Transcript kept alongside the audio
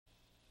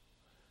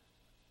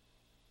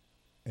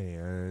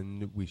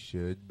And we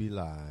should be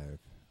live.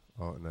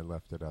 Oh, and I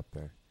left it up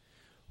there.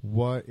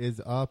 What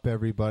is up,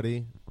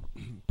 everybody?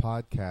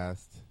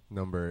 Podcast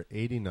number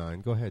 89.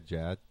 Go ahead,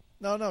 Jad.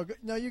 No,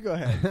 you go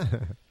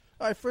ahead.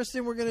 All right, first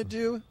thing we're going to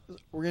do,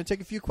 we're going to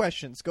take a few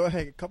questions. Go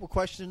ahead. A couple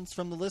questions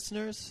from the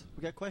listeners.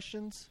 We got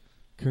questions?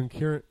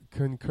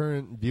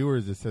 Concurrent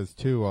viewers, it says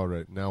 2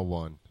 already. Now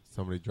 1.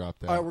 Somebody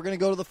dropped out. All right, we're going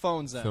to go to the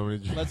phones then.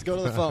 Let's go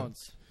to the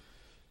phones.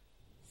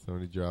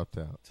 Somebody dropped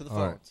out. To the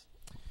phones. Right.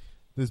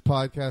 This is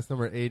podcast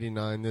number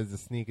 89. There's a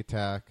sneak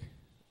attack.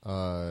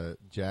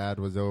 Jad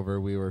was over.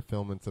 We were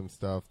filming some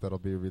stuff that'll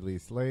be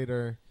released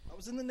later. I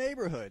was in the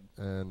neighborhood.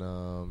 And,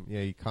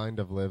 yeah, he kind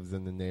of lives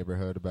in the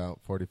neighborhood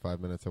about 45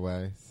 minutes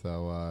away.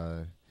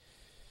 So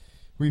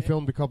we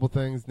filmed a couple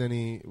things. Then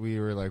we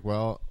were like,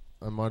 well,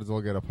 I might as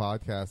well get a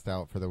podcast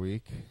out for the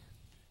week.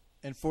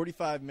 And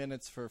 45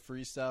 minutes for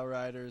freestyle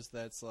riders,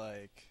 that's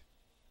like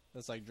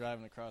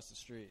driving across the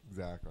street.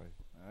 Exactly.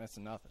 That's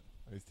nothing.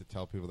 I used to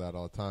tell people that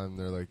all the time.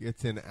 They're like,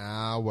 it's an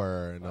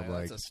hour. And I'm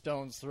like, that's a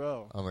stone's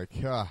throw. I'm like,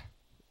 yeah,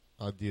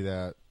 I'll do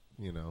that,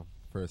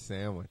 for a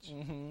sandwich.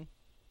 Mm-hmm.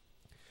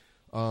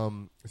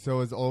 So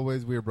as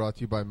always, we are brought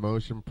to you by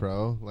Motion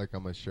Pro, like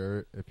on my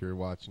shirt, if you're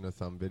watching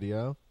us on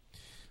video.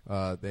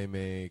 They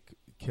make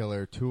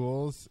killer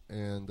tools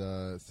and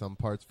some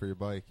parts for your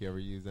bike. You ever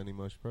use any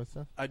Motion Pro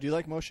stuff? I do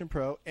like Motion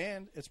Pro,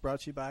 and it's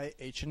brought to you by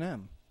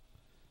H&M.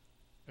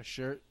 A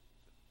shirt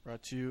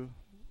brought to you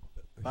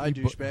by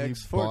douchebags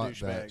for douchebags.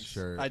 That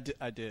shirt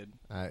I did.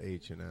 At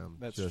H&M.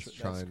 That's just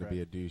trying to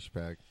be a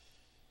douchebag.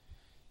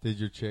 Did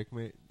your chick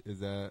mate?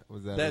 Was that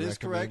that a is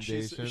correct.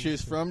 recommendation?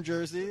 She's from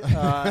Jersey.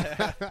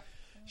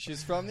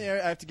 She's from the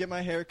area. I have to get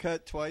my hair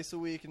cut twice a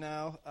week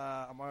now.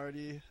 I'm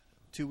already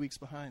 2 weeks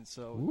behind.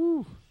 So,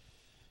 woo.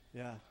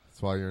 Yeah.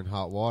 That's why you're in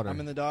hot water.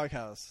 I'm in the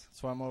doghouse.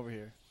 That's why I'm over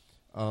here.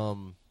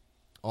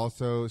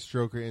 Also,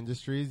 Stroker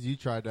Industries. You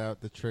tried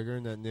out the trigger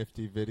in that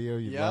nifty video.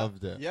 You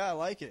loved it. Yeah, I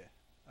like it.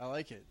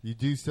 You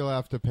do still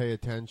have to pay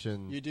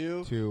attention. You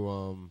do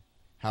to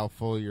how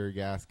full your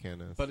gas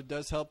can is. But it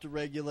does help to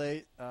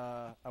regulate.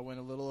 I went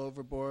a little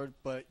overboard,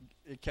 but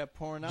it kept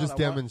pouring out. Just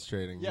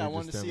demonstrating. I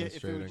wanted to see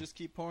if it would just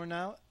keep pouring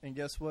out, and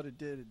guess what? It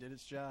did. It did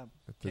its job.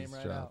 It came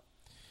right out.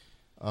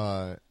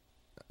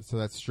 So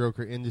that's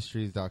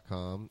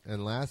strokerindustries.com.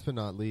 And last but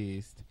not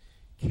least,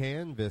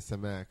 Canvas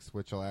MX,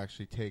 which will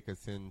actually take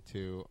us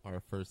into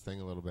our first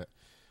thing a little bit.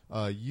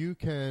 You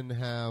can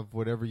have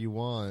whatever you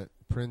want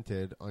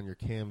printed on your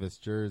Canvas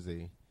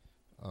jersey.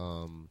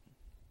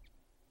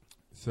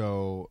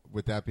 So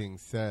with that being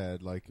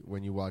said, like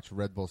when you watch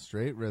Red Bull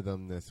Straight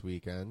Rhythm this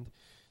weekend,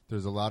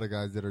 there's a lot of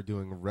guys that are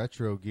doing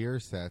retro gear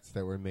sets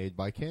that were made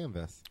by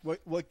Canvas.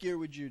 What gear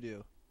would you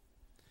do?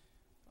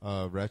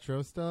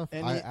 Retro stuff?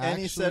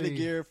 Any set of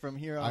gear from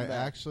here on back. I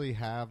actually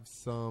have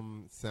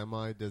some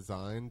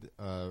semi-designed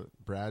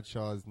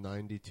Bradshaw's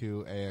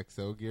 92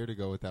 AXO gear to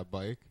go with that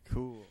bike.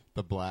 Cool.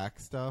 The black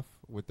stuff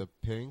with the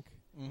pink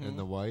and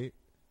the white.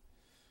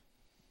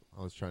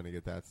 I was trying to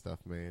get that stuff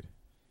made.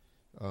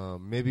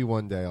 Maybe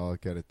one day I'll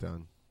get it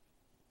done.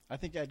 I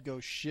think I'd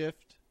go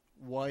shift,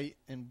 white,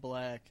 and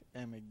black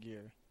Emmett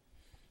gear.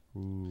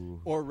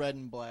 Ooh. Or red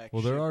and black.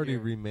 Well, they're already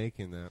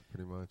remaking that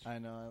pretty much. I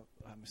know.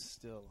 I'm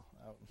still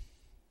out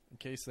in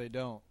case they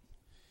don't.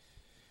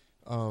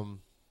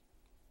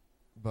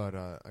 But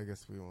I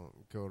guess we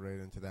won't go right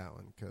into that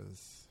one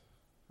because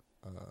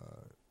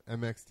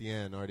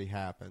MXDN already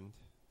happened.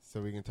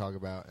 So we can talk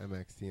about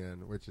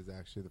MXDN, which is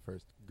actually the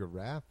first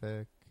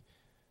graphic.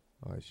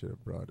 Oh, I should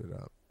have brought it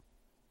up.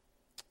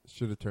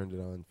 Should have turned it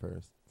on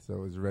first. So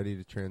it was ready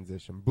to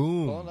transition.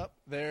 Boom. Pulling up.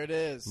 There it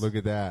is. Look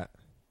at that.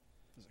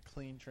 It was a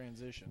clean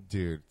transition.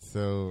 Dude,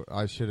 so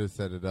I should have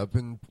set it up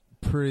and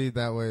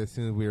that way as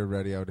soon as we were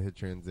ready I would hit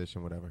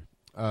transition, whatever.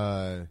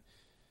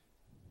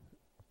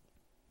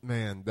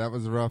 Man, that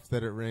was rough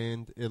that it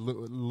rained. It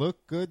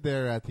looked good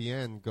there at the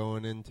end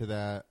going into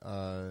that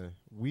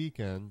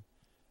weekend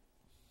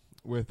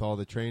with all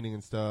the training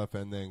and stuff,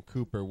 and then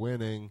Cooper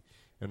winning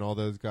and all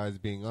those guys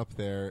being up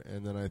there,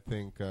 and then I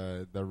think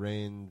the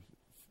rain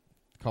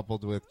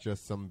coupled with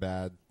just some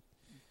bad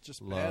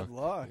bad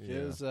luck. Yeah.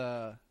 It was,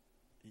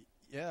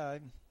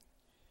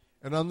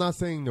 and I'm not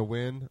saying to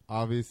win,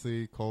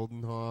 obviously,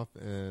 Koldenhoff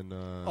and...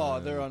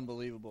 they're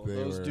unbelievable.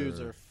 Those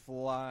dudes are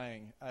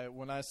flying.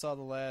 When I saw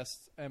the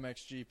last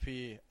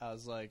MXGP, I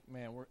was like,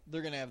 man,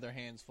 they're going to have their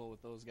hands full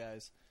with those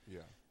guys. Yeah.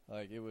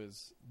 Like, it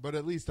was... But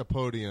at least a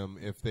podium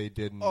if they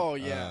didn't... Oh,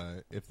 yeah.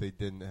 If they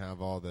didn't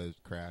have all the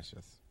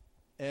crashes.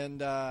 And,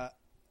 no,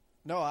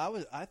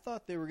 I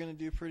thought they were going to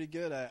do pretty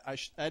good. I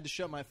had to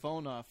shut my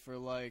phone off for,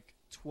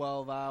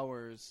 12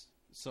 hours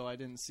so I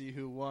didn't see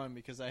who won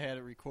because I had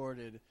it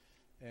recorded.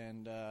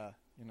 And, I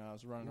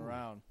was running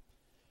around.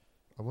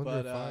 I wonder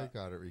if I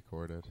got it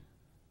recorded.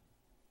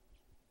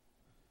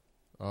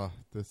 Oh,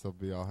 this will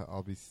be...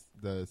 I'll be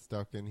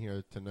stuck in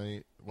here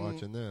tonight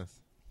watching this.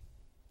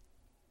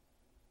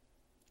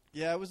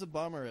 Yeah, it was a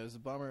bummer. It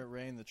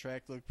rained. The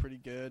track looked pretty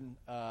good.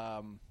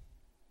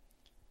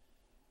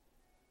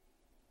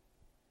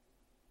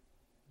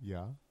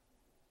 Yeah.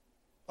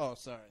 Oh,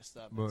 sorry.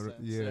 Stop.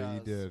 Yeah, you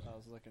did. I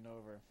was looking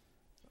over.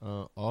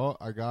 Oh,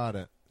 I got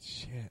it.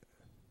 Shit.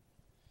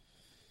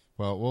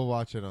 Well, we'll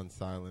watch it on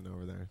silent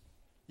over there.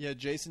 Yeah,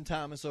 Jason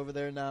Thomas over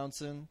there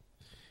announcing.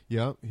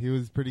 Yep, he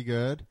was pretty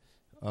good.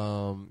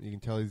 You can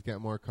tell he's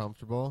getting more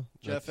comfortable.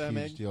 Jeff That's a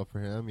Emig. huge deal for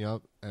him.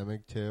 Yep,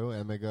 Emig too.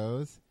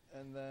 Emigos.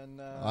 And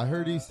then I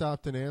heard he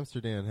stopped in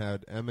Amsterdam,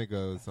 had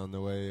Emigos on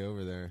the way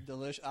over there.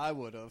 I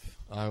would have.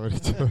 I would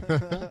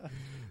have.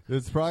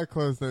 It's probably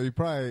close though.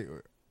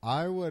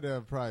 I would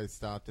have probably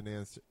stopped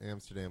in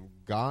Amsterdam,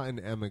 gotten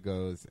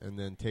Emigos, and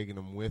then taken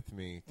them with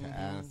me to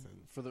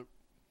Assen.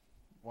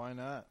 Why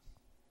not?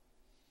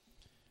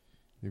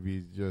 You'd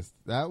be just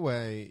that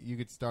way. You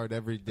could start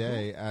every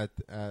day at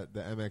the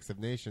MX of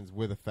Nations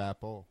with a fat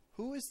bowl.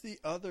 Who is the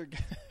other guy?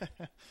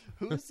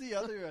 Who is the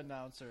other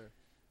announcer?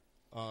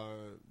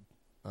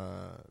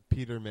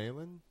 Peter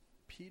Malin.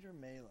 Peter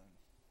Malin.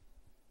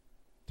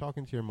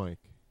 Talking to your mic.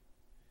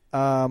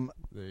 There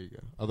you go.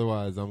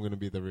 Otherwise, I'm going to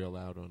be the real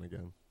loud one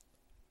again.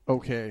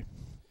 Okay.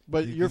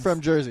 But you're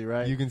from Jersey,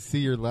 right? You can see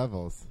your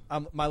levels.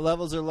 My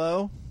levels are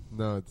low?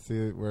 No,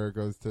 see where it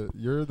goes to.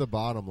 You're the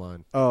bottom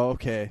line. Oh,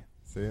 okay.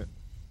 See it?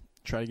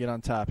 Try to get on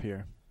top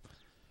here.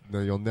 No,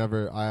 you'll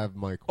never. I have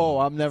mic 1. Oh,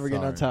 I'm never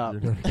getting on top.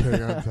 You're never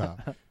getting on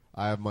top.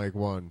 I have mic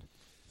 1.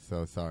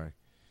 So, sorry.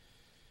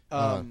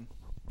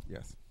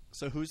 Yes.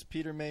 So, who's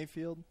Peter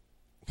Mayfield?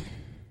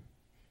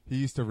 He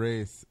used to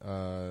race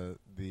the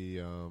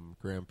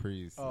Grand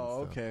Prix.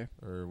 Oh, okay.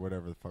 Or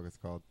whatever the fuck it's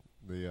called.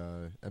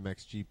 The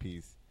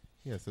MXGPs.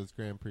 Yeah, so it's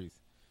Grand Prix.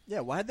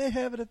 Yeah, why'd they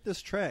have it at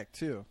this track,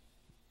 too?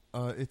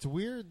 It's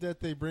weird that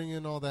they bring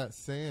in all that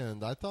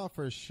sand. I thought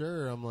for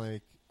sure, I'm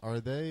like,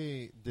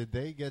 did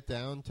they get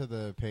down to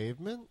the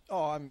pavement?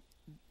 Oh,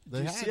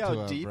 did you see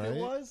how deep right?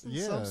 it was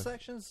in some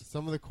sections?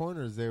 Some of the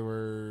corners, they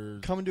were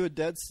coming to a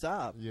dead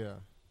stop. Yeah.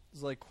 It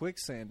was like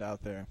quicksand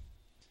out there.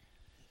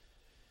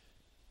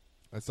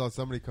 I saw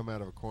somebody come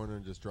out of a corner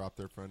and just drop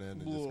their front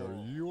end and just go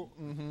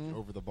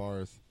over the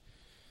bars.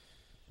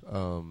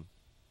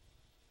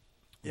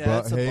 Yeah,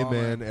 but hey,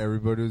 man,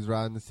 everybody was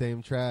riding the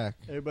same track.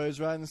 Everybody's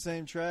riding the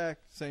same track.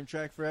 Same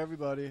track for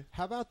everybody.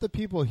 How about the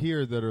people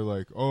here that are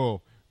like,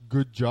 oh,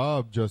 good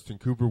job, Justin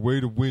Cooper, way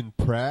to win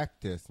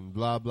practice and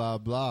blah, blah,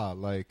 blah.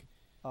 Like,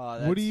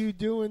 what are you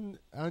doing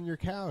on your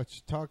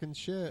couch talking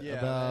shit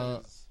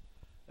about?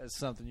 That's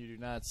something you do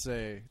not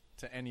say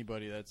to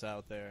anybody that's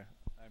out there.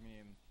 I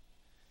mean,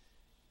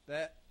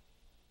 do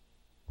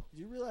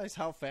you realize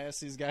how fast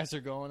these guys are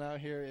going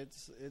out here?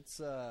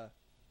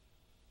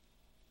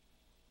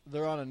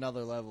 They're on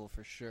another level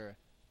for sure.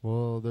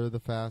 Well, they're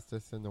the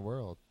fastest in the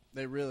world.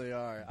 They really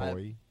are.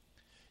 Boy.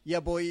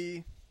 Yeah,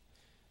 boy.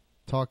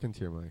 Talking to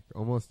your mic.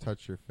 Almost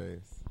touch your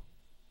face.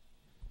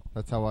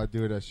 That's how I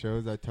do it at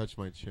shows. I touch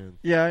my chin.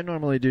 Yeah, I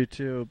normally do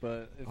too,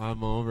 but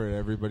I'm over it.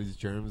 Everybody's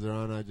germs are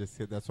on.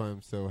 That's why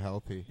I'm so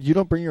healthy. You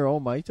don't bring your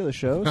own mic to the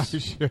shows? I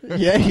should.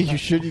 Yeah, you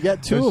should. You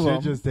got 2 of them. I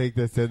should just take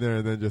this in there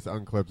and then just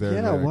unclip there.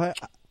 Yeah, why?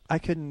 I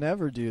could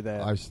never do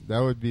that. That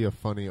would be a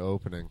funny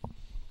opening.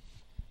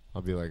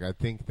 I'll be like, I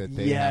think that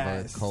they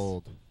have a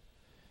cold.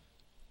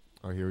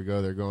 Oh, here we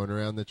go. They're going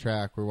around the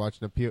track. We're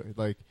watching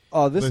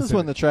this is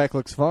when the track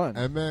looks fun.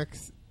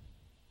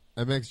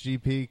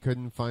 MXGP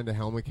couldn't find a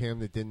helmet cam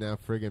that didn't have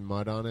friggin'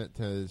 mud on it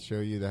to show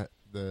you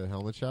the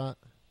helmet shot.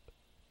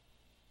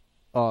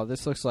 Oh,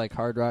 this looks like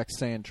Hard Rock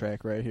sand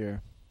track right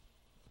here.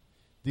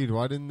 Dude,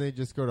 why didn't they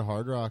just go to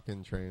Hard Rock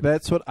and train?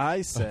 That's what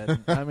I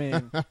said. I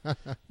mean,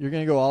 you're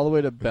going to go all the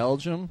way to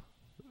Belgium?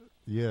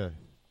 Yeah,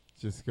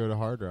 just go to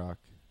Hard Rock.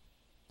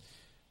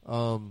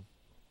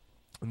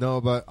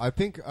 No, but I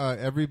think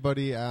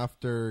everybody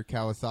after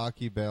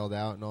Kawasaki bailed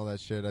out and all that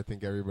shit, I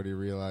think everybody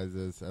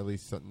realizes, at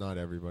least not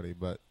everybody,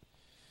 but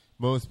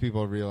most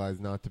people realize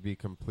not to be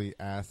complete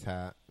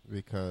asshat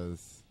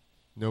because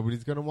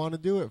nobody's going to want to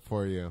do it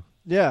for you.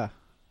 Yeah.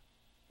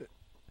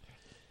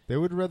 They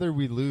would rather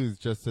we lose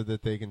just so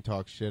that they can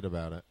talk shit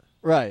about it.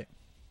 Right.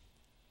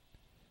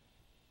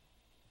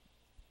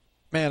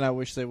 Man, I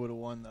wish they would have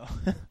won, though.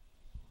 I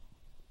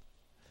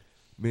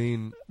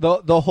mean,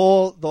 the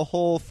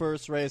whole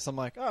first race, I'm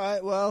like, all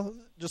right, well,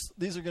 just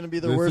these are going to be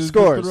the worst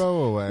scores. These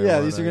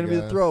are going to be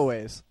the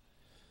throwaways.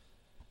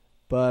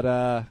 But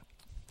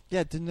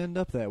yeah, it didn't end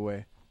up that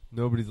way.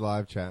 Nobody's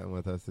live chatting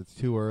with us. It's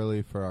too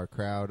early for our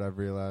crowd. I've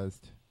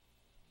realized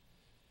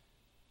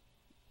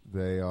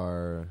they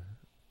are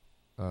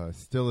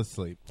still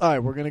asleep. All right,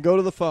 we're going to go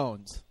to the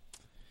phones,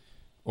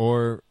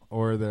 or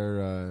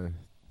they're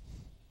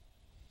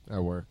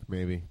at work.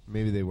 Maybe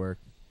they work.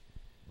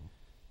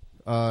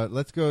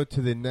 Let's go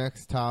to the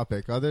next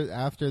topic.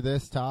 After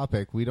this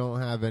topic, we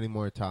don't have any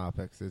more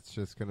topics. It's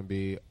just going to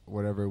be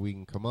whatever we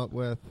can come up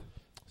with.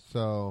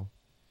 So,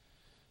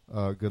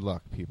 good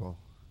luck, people.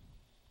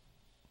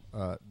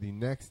 The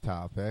next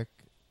topic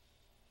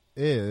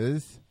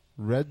is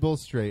Red Bull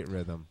Straight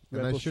Rhythm.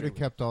 And I should have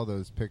kept all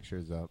those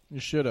pictures up. You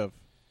should have.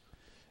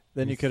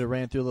 Then you could have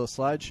ran through a little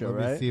slideshow,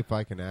 right? Let me see if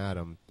I can add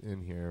them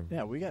in here.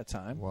 Yeah, we got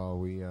time. While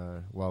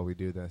we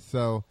do this.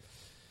 So,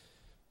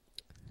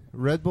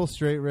 Red Bull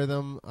Straight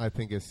Rhythm, I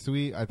think, is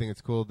sweet. I think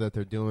it's cool that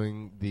they're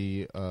doing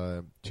the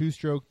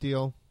 2-stroke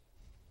deal.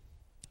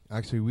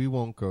 Actually, we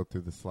won't go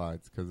through the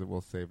slides because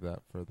we'll save that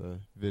for the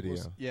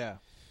video. Yeah.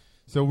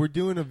 So we're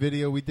doing a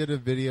video. We did a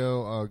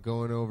video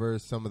going over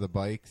some of the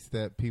bikes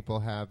that people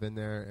have in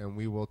there, and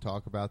we will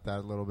talk about that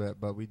a little bit.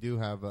 But we do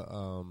have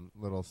a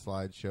little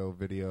slideshow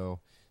video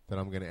that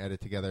I'm going to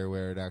edit together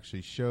where it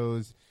actually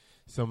shows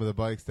some of the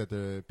bikes that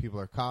the people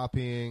are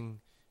copying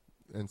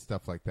and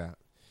stuff like that.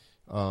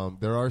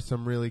 There are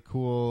some really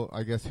cool,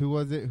 I guess, who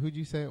was it? Who'd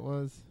you say it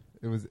was?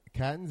 It was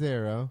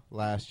Catanzaro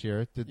last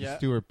year did the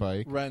Stewart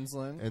bike.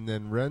 Rensland. And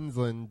then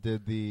Rensland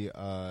did the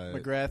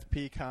McGrath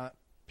Peak Honda.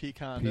 Peak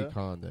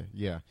Honda,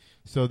 yeah.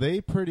 So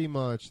they pretty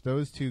much,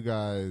 those two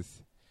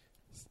guys,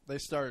 they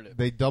started it.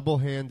 They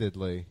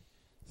double-handedly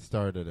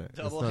started it.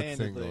 Double-handedly. It's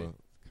not single,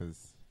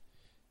 because,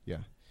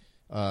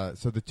 yeah.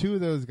 So the two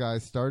of those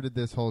guys started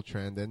this whole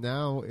trend, and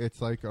now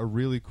it's like a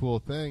really cool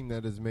thing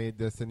that has made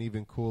this an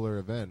even cooler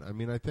event. I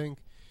mean, I think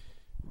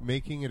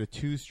making it a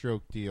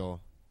two-stroke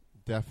deal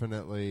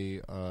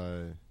definitely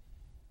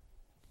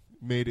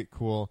made it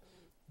cool.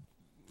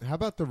 How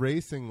about the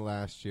racing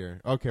last year?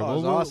 Okay,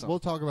 awesome. we'll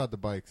talk about the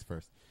bikes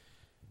first.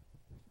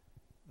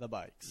 The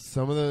bikes.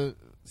 Some of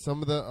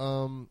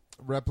the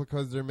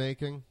replicas they're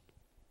making.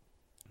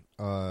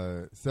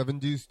 7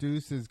 Deuce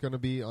Deuce is going to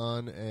be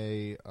on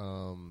a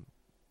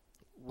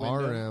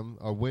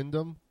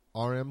Wyndham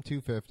RM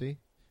 250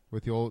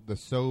 with the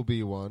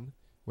Sobe one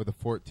with a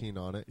 14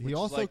 on it. Which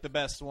is like the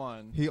best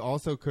one. He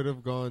also could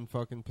have gone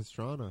fucking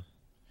Pastrana.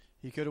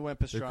 He could have went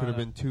Pastrana. There could have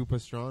been 2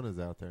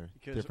 Pastranas out there,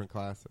 different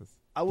classes.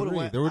 I would have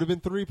went. There would have been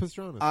 3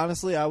 Pastranas.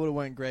 Honestly, I would have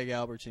went Greg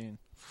Albertine.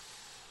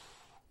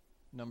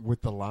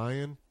 With the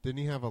lion? Didn't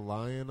he have a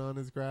lion on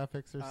his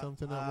graphics or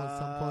something at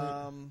some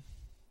point?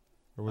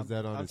 Or was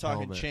that on his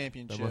helmet? I'm talking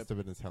championship. That must have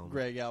been his helmet.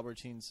 Greg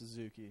Albertine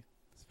Suzuki.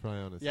 It's probably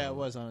on his helmet. Yeah, it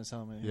was on his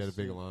helmet. He had a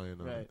big lion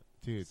on it.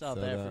 Dude, South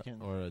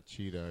African. Or a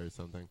cheetah or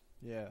something.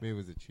 Yeah. Maybe it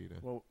was a cheetah.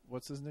 Well,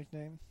 what's his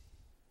nickname?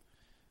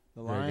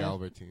 The Greg Lion?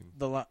 Albertine.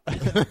 The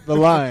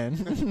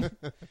Lion.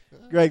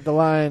 Greg the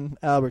Lion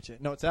Albertine.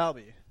 No, it's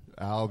Albie.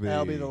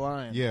 Albie the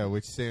Lion. Yeah,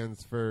 which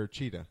stands for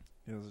cheetah.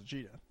 It was a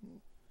cheetah.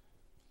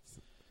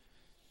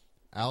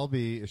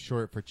 Albie is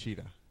short for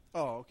cheetah.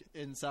 Oh, okay.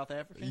 In South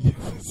Africa?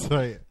 Yes,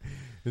 right.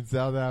 In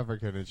South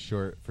African, it's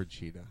short for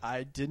cheetah.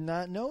 I did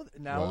not know.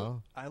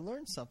 Now, I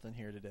learned something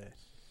here today.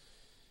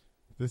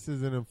 This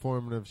is an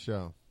informative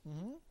show.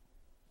 Mm-hmm.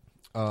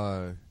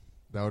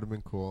 That would have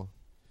been cool.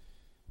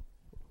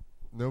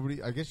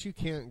 I guess you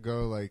can't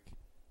go like,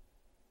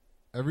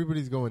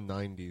 everybody's going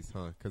 90s,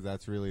 huh? Because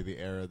that's really the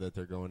era that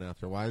they're going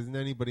after. Why isn't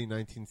anybody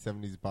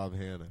 1970s Bob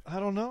Hanna? I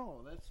don't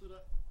know.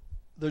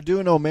 They're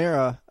doing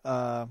O'Mara.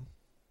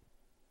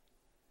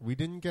 We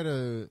didn't get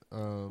an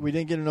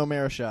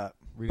O'Mara shot.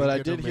 But I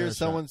did hear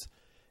someone's,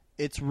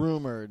 it's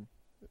rumored.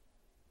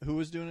 Who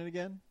was doing it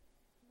again?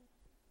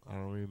 I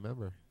don't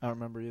remember. I don't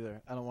remember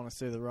either. I don't want to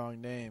say the wrong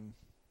name,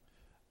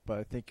 but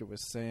I think it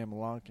was Sam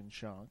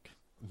Lonkenshank.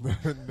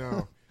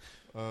 No.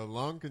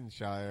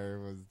 Lancashire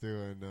was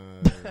doing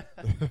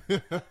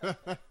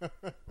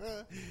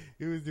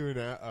he was doing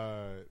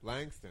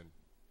Langston.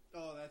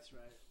 Oh, that's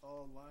right.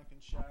 Oh,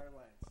 Lancashire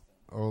Langston.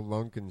 Oh,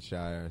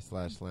 Lancashire /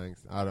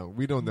 Langston.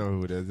 We don't know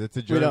who it is. It's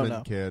a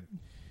German kid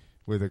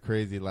with a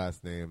crazy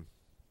last name.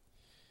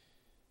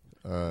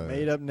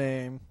 Made up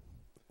name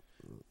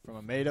from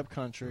a made up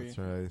country. That's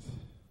right.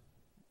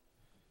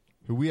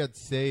 Who we had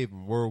saved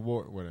in World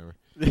War whatever.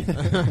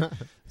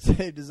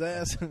 Saved his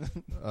ass.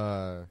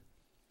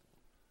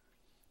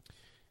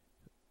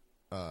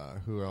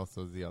 Who else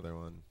was the other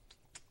one?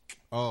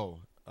 Oh,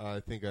 I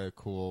think a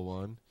cool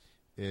one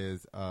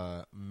is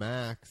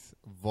Max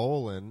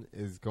Volan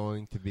is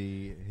going to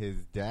be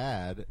his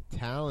dad,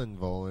 Talon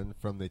Volan,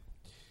 from the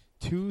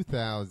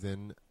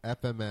 2000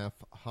 FMF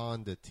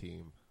Honda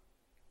team.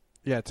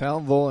 Yeah,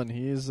 Talon Volan,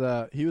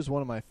 he was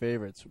one of my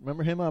favorites.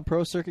 Remember him on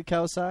Pro Circuit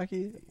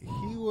Kawasaki?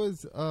 He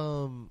was,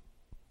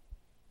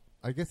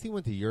 I guess he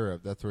went to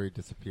Europe. That's where he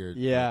disappeared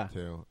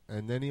to.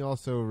 And then he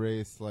also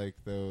raced like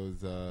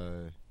those,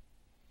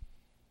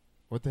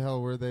 what the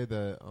hell were they?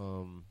 The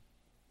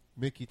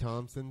Mickey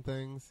Thompson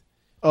things?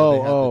 They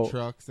had the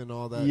trucks and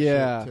all that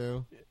shit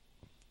too.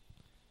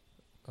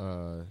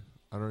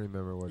 I don't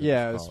remember what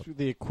it was called. It's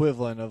the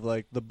equivalent of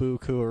like the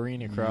Buku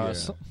Arena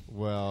Cross. Yeah.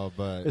 Well,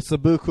 but it's the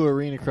Buku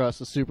Arena Cross,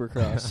 the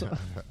Supercross.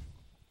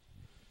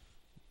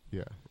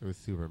 Yeah, it was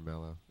super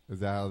mellow.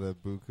 Is that how the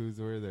Bukus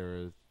were? They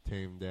were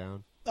tamed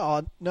down?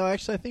 Oh, no,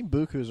 actually I think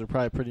Bukus are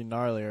probably pretty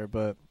gnarlier,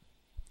 but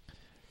I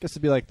guess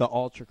it'd be like the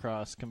Ultra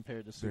Cross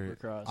compared to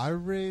Supercross. I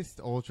raced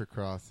Ultra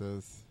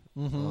Crosses.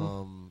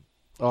 Mm-hmm.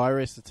 I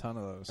raced a ton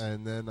of those.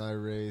 And then I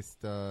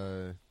raced,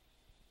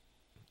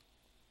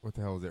 what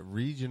the hell was it?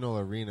 Regional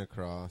Arena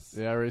Cross.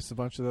 Yeah, I raced a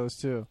bunch of those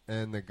too.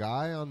 And the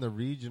guy on the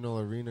Regional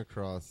Arena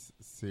Cross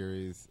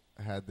series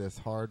had this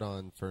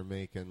hard-on for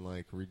making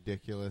like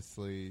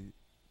ridiculously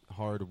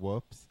hard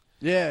whoops.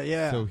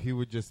 Yeah. So he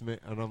would just make,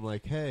 and I'm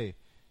like, hey,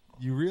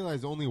 you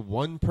realize only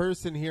one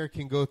person here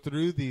can go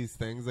through these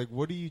things. Like,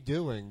 what are you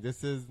doing?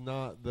 This is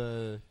not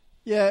the...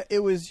 Yeah, it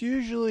was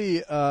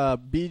usually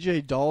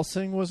BJ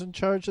Dalsing was in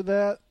charge of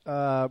that,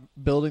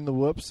 building the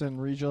whoops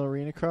and regional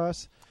arena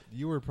cross.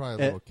 You were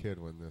probably a little kid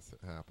when this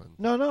happened.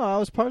 No, I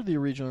was part of the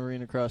regional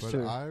arena cross But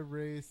too. I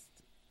raced.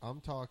 I'm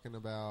talking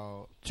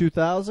about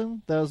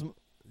 2000. That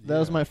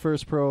was my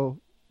first pro.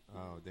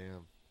 Oh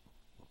damn!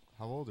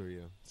 How old are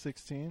you?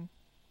 16.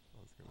 I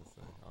was gonna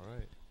say. All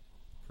right,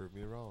 prove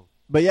me wrong.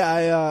 But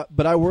yeah,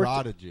 I worked.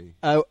 Prodigy.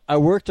 I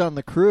worked on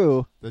the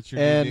crew. That's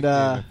your and, new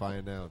nickname if I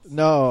announce.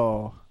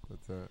 No.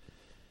 That's it.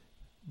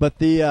 But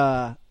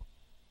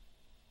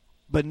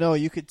but no,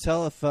 you could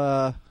tell if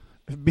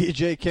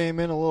BJ came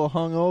in a little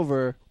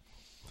hungover,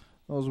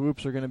 those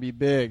whoops are going to be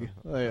big.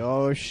 Like,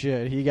 oh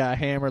shit, he got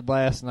hammered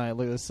last night.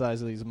 Look at the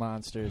size of these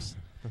monsters.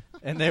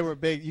 And they were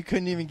big. You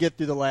couldn't even get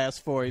through the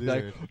last four. He'd be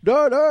like,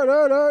 dirt, dirt,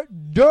 dirt,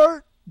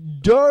 dirt,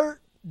 dirt,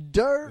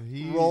 dirt,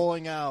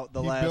 rolling out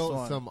the last one. He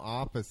built some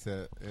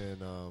opposite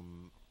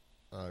in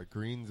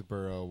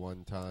Greensboro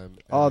one time.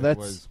 Oh,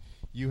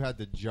 you had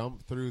to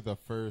jump through the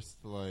first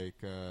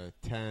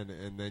 10,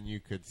 and then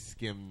you could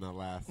skim the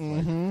last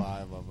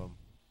 5 of them.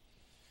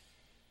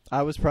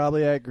 I was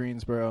probably at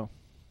Greensboro.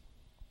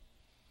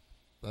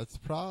 That's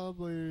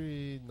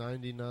probably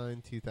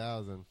 99,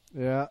 2000.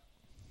 Yeah.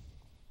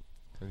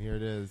 And here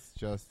it is,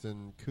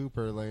 Justin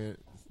Cooper laying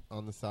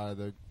on the side of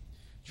the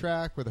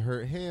track with a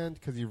hurt hand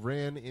because he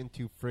ran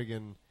into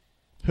friggin'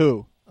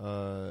 Who?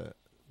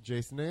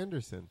 Jason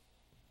Anderson.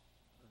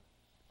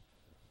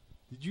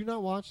 Did you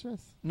not watch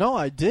this? No,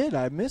 I did.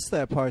 I missed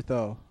that part,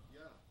 though.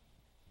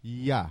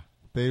 Yeah.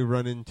 They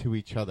run into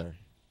each other.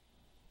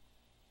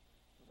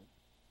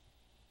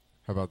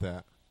 How about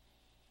that?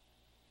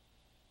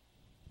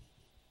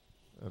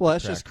 Well,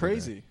 that's just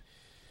crazy.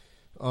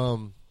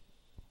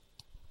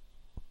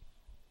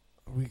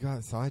 We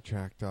got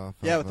sidetracked off.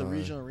 Yeah, with the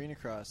regional arena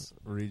cross.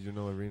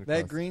 Regional arena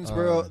that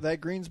cross. That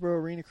Greensboro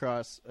arena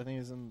cross, I think,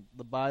 is in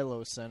the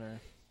Bilo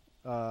Center.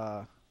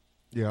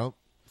 Yep,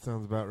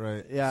 sounds about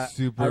right. Yeah,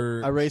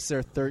 super. I raced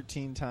there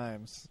 13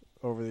 times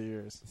over the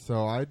years.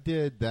 So I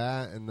did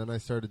that, and then I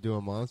started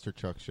doing monster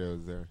truck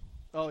shows there.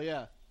 Oh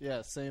yeah,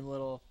 same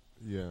little.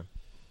 Yeah.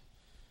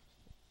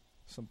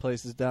 Some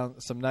places down,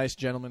 some nice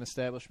gentleman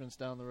establishments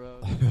down the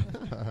road.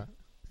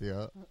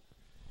 Yeah,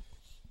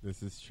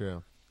 this is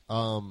true.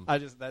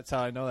 That's how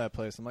I know that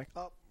place. I'm like,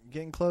 oh,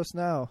 getting close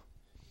now.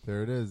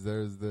 There it is.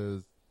 There's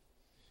the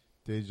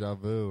Deja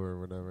Vu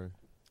or whatever.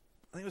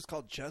 I think it was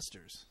called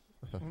Chester's.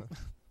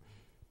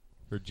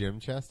 For Jim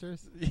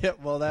Chester's? Yeah,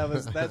 well,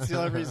 that's the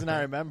only reason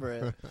I remember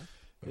it.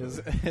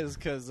 Is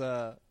because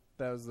that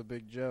was the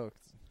big joke.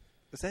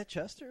 Is that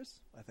Chester's?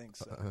 I think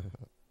so.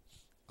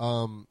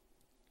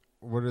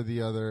 What are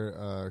the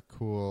other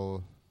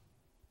cool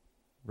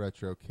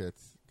retro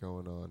kits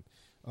going on?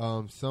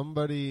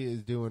 Somebody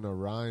is doing a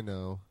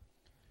Rhino.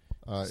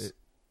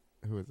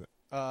 Who is it?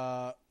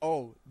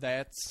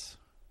 That's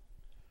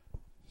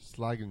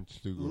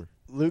Schlagenstuger.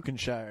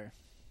 Lukenshire.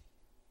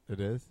 It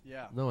is?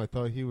 Yeah. No, I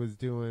thought he was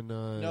doing...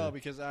 No,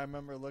 because I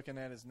remember looking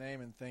at his name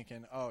and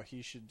thinking, oh,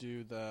 he should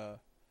do the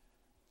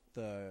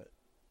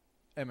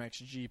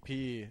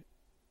MXGP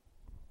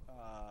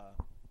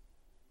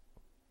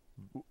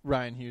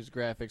Ryan Hughes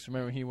graphics.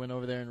 Remember he went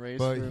over there and raced?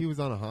 But he was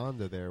on a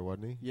Honda there,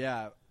 wasn't he?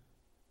 Yeah.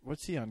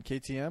 What's he on,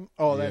 KTM?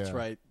 Oh, Yeah. that's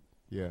right.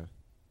 Yeah.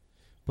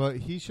 But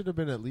he should have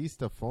been at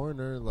least a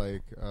foreigner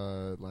like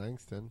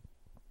Langston.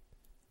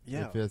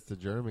 Yeah. If it's the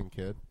German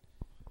kid.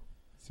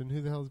 So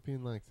who the hell is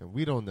being Langston?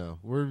 We don't know.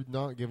 We're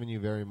not giving you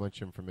very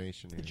much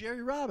information here.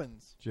 Jerry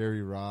Robbins.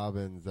 Jerry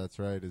Robbins, that's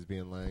right, is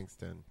being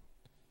Langston.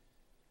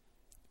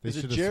 They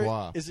should have Jerry,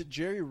 swapped. Is it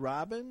Jerry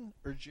Robin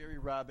or Jerry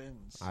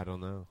Robbins? I don't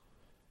know.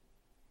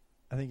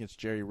 I think it's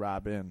Jerry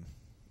Robin.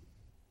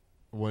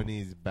 When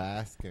he's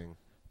basking.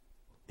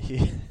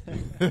 He's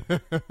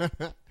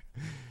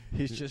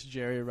just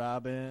Jerry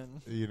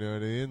Robin. You know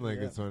what I mean? Like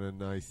Yeah. it's on a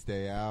nice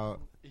day out.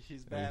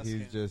 He's And basking.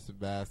 he's just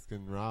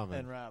basking Robin.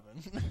 And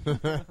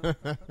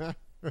Robin.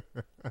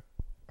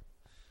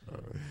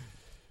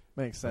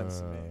 Makes sense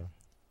to me.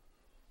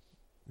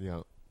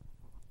 Yeah.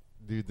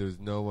 Dude, there's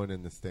no one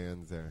in the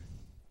stands there.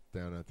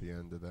 Down at the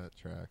end of that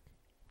track.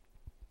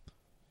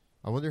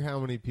 I wonder how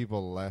many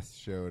people less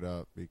showed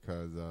up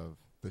because of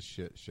the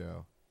shit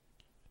show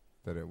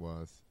that it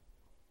was.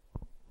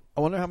 I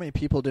wonder how many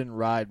people didn't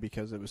ride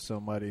because it was so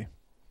muddy.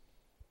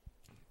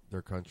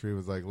 Their country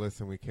was like,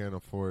 listen, we can't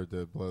afford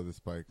to blow this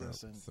bike up.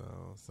 Listen.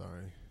 So,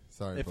 sorry.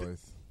 Sorry,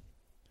 boys.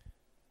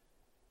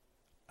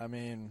 I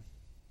mean...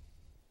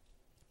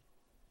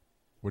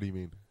 What do you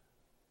mean?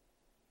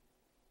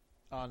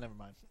 Oh, never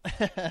mind.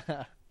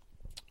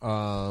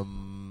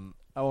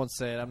 I won't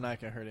say it. I'm not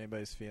going to hurt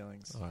anybody's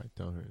feelings. All right,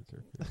 don't hurt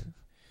your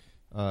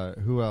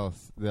feelings. Who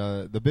else?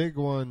 The big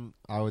one,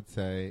 I would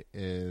say,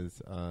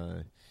 is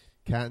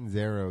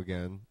Catanzaro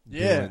again.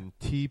 Yeah. Doing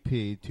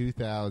TP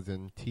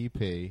 2000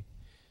 TP.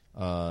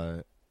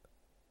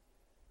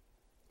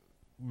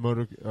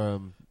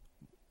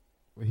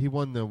 he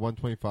won the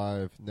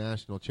 125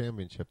 national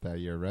championship that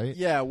year, right?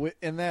 Yeah,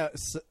 and that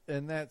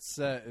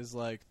set is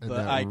like And the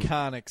that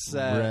iconic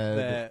set Red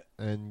that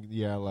and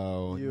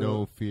yellow, You-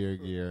 no fear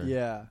gear.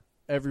 yeah,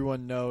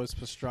 everyone knows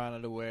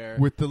Pastrana to wear.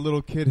 With the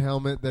little kid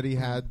helmet that he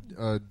had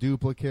a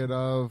duplicate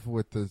of,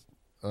 with the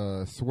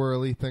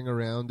swirly thing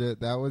around it.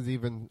 That was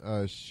even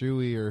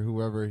Shuey or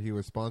whoever he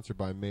was sponsored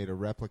by made a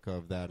replica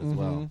of that as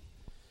well.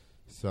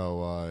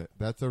 So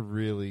that's a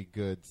really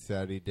good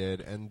set he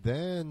did. And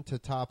then to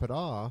top it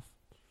off,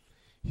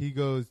 he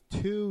goes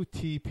to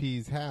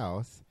TP's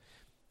house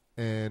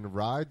and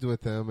rides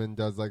with him and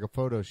does like a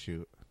photo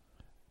shoot.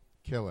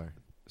 Killer.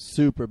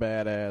 Super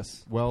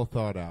badass. Well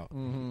thought out.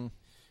 Mm-hmm.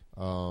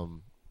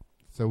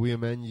 So we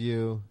commend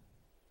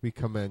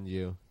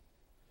you.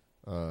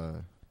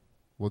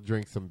 We'll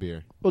drink some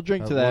beer. We'll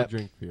drink to We'll that.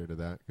 drink beer to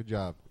that. Good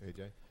job,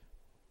 AJ.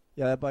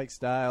 Yeah, that bike's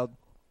dialed.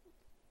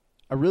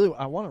 I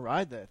want to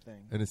ride that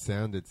thing. And it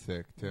sounded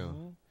sick too.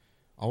 Mm-hmm.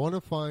 I want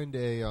to find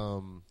a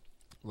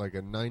like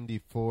a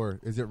 94.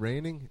 Is it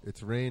raining?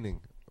 It's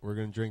raining. We're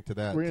gonna drink to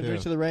that. We're gonna too.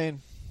 drink to the rain.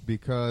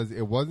 Because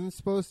it wasn't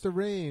supposed to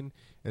rain,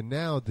 and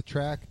now the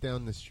track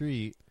down the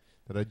street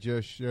that I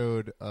just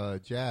showed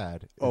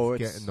Jad is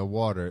getting the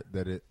water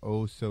that it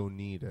so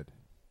needed.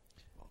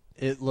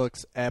 It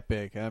looks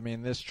epic. I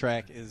mean, this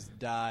track is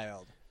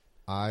dialed.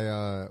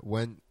 I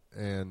went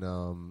and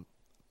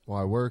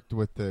I worked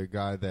with the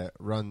guy that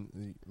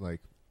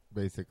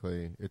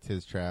basically it's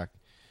his track,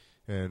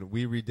 and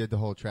we redid the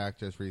whole track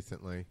just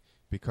recently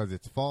because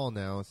it's fall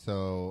now,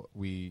 so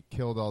we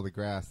killed all the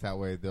grass. That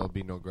way there'll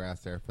be no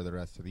grass there for the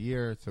rest of the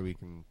year, so we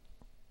can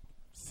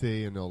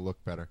see and it'll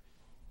look better.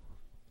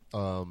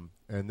 And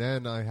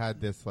then I had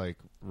this like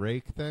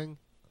rake thing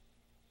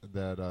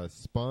that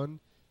spun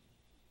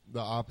the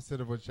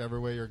opposite of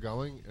whichever way you're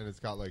going, and it's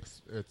got like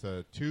it's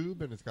a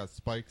tube and it's got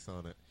spikes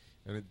on it,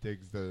 and it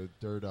digs the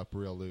dirt up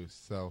real loose.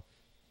 So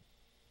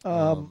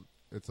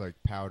it's like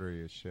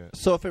powdery as shit.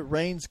 So if it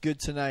rains good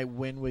tonight,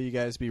 when will you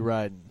guys be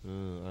riding?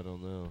 I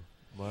don't know.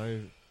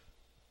 I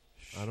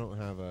don't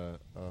have a.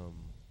 All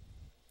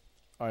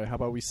right, how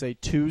about we say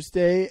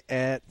Tuesday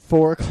at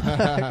 4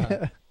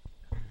 o'clock?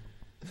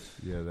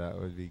 Yeah, that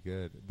would be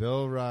good.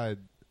 They'll ride.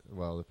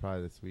 Well,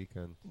 probably this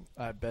weekend.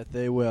 I bet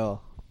they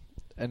will.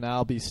 And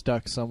I'll be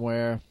stuck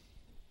somewhere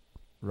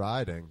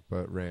Riding,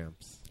 but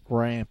ramps.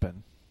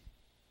 ramping.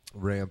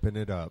 Ramping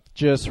it up.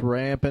 Just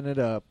ramping it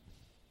up.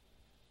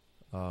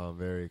 I'm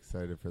very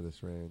excited for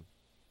this rain.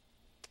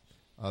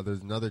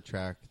 There's another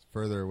track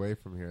further away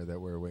from here that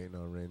we're waiting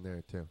on rain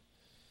there, too.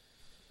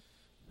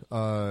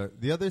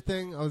 The other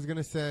thing I was going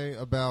to say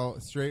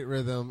about straight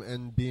rhythm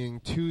and being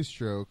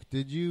two-stroke,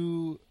 did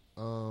you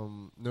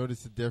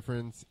notice a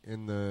difference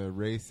in the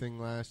racing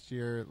last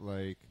year?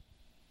 Like,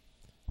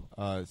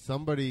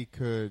 somebody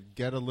could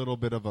get a little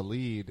bit of a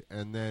lead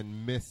and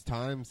then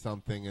mistime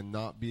something and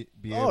not be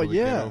able to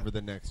get over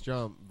the next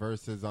jump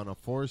versus on a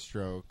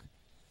four-stroke.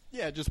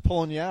 Yeah, just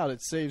pulling you out.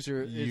 It saves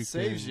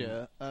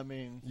you. I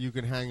mean, you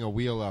can hang a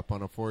wheel up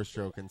on a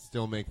four-stroke and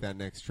still make that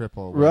next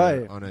triple.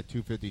 Right. On a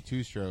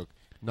 252-stroke,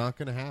 not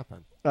going to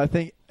happen. I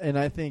think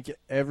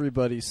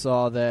everybody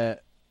saw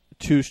that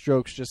two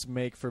strokes just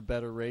make for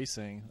better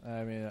racing.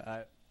 I mean,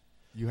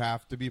 You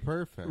have to be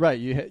perfect. right.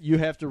 You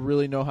have to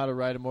really know how to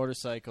ride a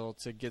motorcycle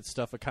to get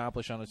stuff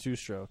accomplished on a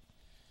two-stroke.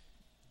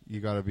 You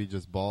got to be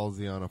just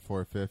ballsy on a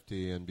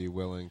 450 and be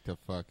willing to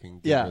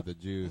fucking give her the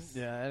juice.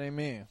 Yeah, that ain't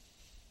me.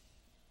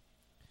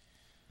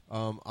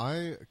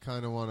 I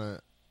kind of want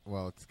to.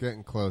 Well, it's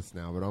getting close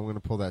now, but I'm going to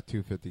pull that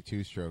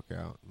 252 stroke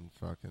out and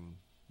fucking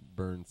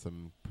burn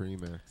some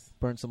premix.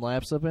 Burn some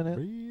laps up in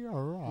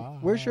it.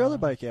 Where's your other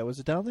bike at? Was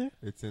it down there?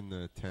 It's in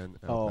the tent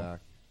out back.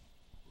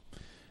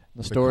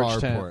 The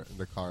storage tent.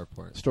 The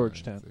carport.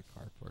 Storage tent. It's a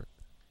carport.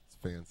 It's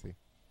fancy.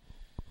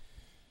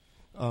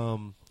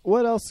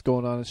 What else is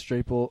going on in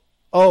Straight Bull?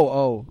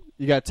 Oh,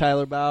 you got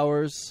Tyler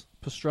Bowers,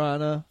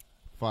 Pastrana,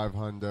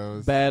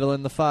 500s.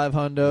 battling the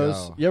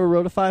 500s. Yo. You ever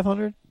rode a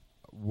 500?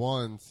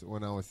 Once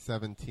when I was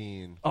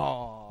 17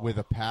 Oh. with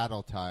a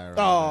paddle tire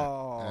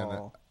on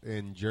it, and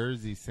in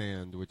Jersey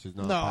sand, which is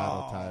not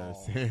paddle tire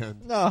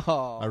sand.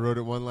 No. I rode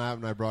it one lap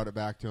and I brought it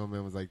back to him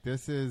and was like,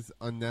 this is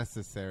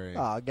unnecessary.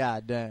 Oh,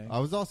 god dang. I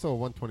was also a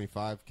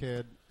 125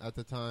 kid at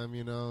the time,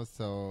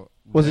 so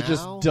Was it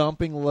just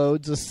dumping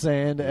loads of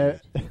sand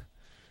at...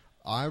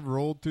 I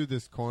rolled through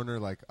this corner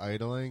like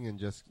idling and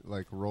just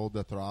like rolled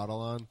the throttle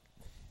on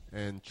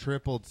and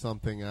tripled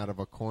something out of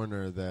a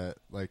corner that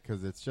like,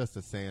 cause it's just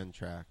a sand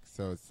track.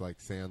 So it's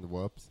like sand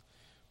whoops.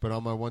 But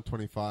on my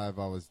 125,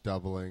 I was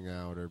doubling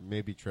out or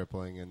maybe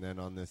tripling. And then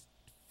on this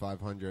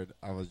 500,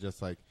 I was just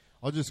like,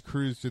 I'll just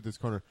cruise through this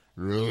corner.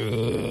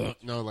 No,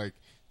 like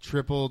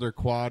tripled or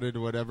quadded,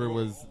 whatever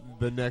was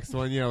the next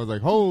one. Yeah, I was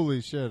like, holy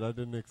shit, I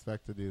didn't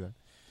expect to do that.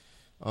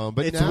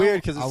 But it's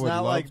weird because it's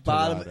not like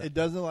bottom. It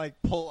doesn't like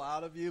pull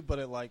out of you, but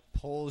it like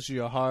pulls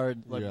you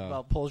hard, like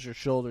about pulls your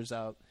shoulders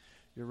out.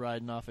 You're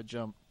riding off a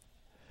jump.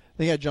 I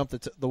think I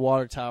jumped the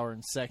water tower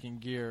in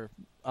second gear,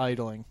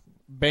 idling.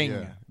 Bang,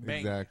 yeah, bang,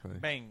 exactly.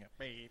 bang,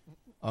 bang.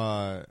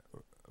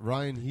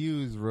 Ryan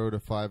Hughes rode a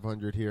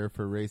 500 here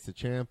for Race of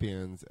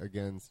Champions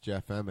against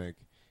Jeff Emig,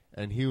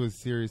 and he was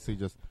seriously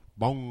just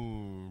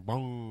bong,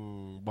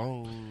 bong,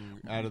 bong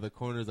out of the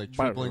corners, like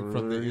tripling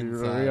from the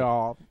inside.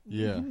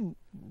 Yeah. I'm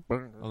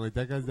like,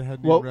 that guy's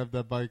hadn't even revved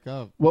that bike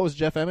up. What was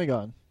Jeff Emig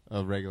on?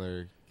 A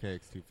regular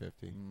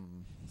KX250.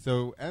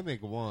 So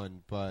Emig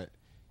won, but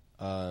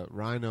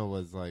Rhino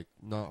was like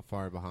not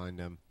far behind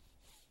him.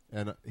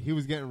 And he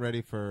was getting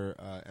ready for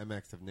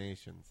MX of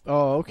Nations.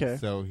 Oh, okay.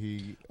 So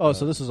he...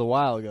 so this was a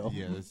while ago.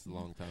 Yeah, this is a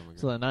long time ago.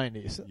 So the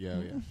 90s.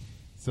 Yeah.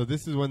 So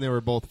this is when they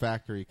were both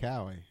factory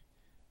Cowie.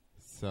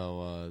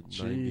 So,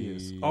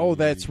 90... Oh,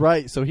 that's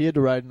right. So he had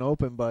to ride an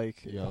open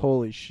bike. Yep.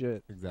 Holy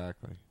shit.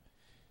 Exactly.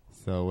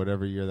 So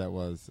whatever year that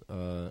was,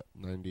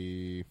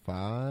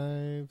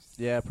 95?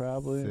 Yeah,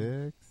 probably.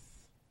 6?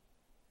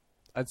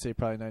 I'd say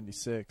probably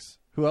 96.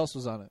 Who else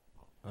was on it?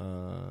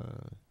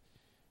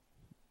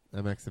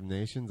 MX of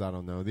Nations, I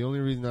don't know. The only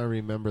reason I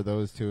remember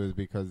those two is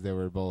because they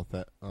were both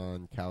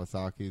on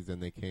Kawasaki's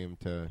and they came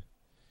to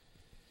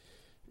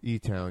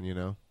E-Town, you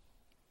know.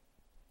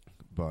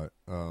 But,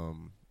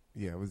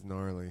 yeah, it was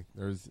gnarly.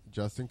 There's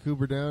Justin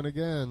Cooper down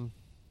again.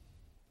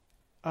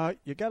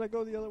 You got to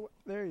go the other way.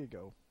 There you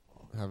go.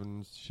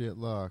 Having shit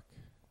luck.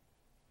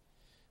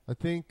 I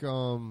think,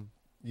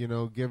 you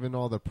know, given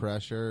all the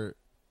pressure,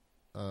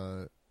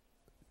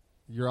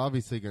 you're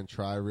obviously going to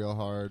try real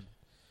hard.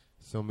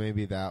 So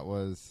maybe that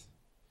was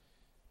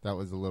a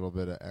little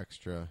bit of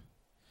extra.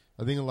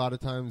 I think a lot of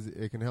times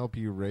it can help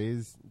you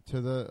raise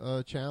to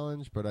the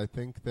challenge, but I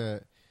think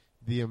that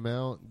the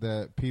amount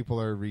that people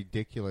are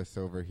ridiculous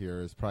over here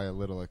is probably a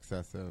little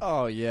excessive.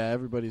 Oh, yeah,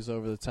 everybody's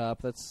over the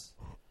top.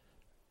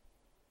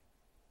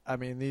 I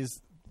mean,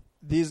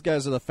 these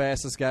guys are the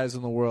fastest guys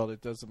in the world.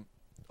 It doesn't...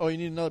 Oh, you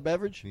need another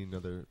beverage? Need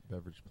another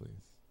beverage,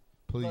 please.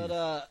 Please.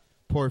 But,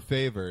 Pour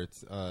favor.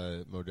 It's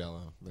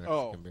Modelo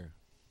Mexican beer.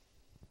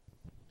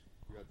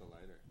 You got the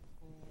lighter.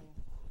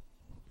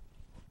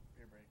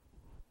 Here, Brady.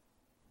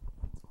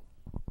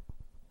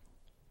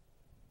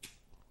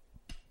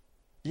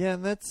 Yeah,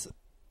 and that's...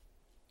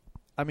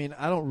 I mean,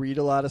 I don't read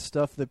a lot of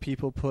stuff that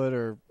people put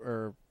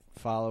or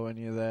follow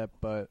any of that,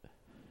 but,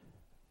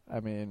 I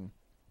mean...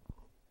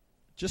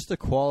 Just to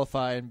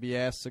qualify and be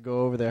asked to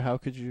go over there, how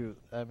could you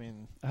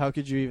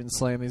even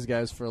slam these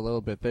guys for a little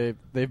bit?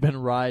 They've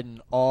been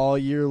riding all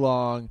year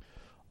long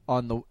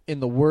in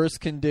the worst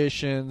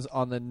conditions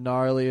on the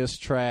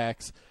gnarliest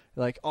tracks.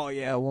 Like, oh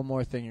yeah, one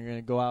more thing, you're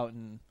gonna go out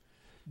and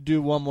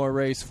do one more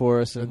race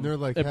for us, and they're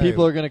like, and hey,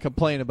 people are gonna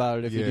complain about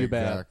it if you do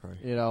bad. Exactly.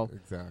 You know,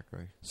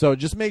 exactly. So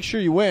just make sure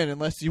you win,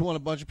 unless you want a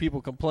bunch of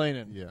people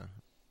complaining. Yeah,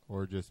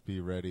 or just be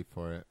ready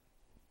for it.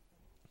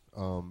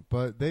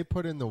 But they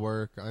put in the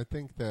work. I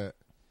think that.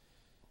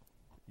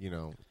 You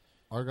know,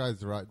 our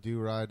guys do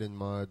ride in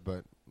mud,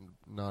 but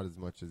not as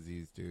much as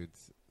these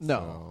dudes. No.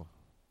 So.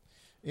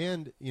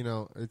 And, you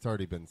know, it's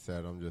already been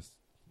said. I'm just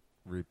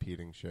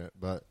repeating shit.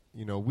 But,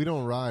 you know, we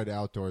don't ride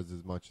outdoors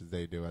as much as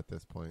they do at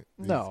this point.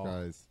 These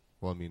guys,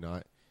 well, I mean,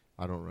 I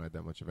don't ride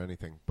that much of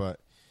anything. But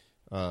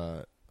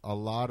a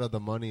lot of the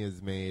money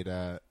is made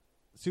at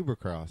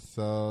Supercross.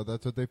 So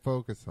that's what they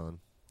focus on.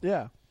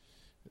 Yeah.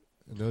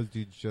 And those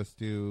dudes just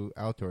do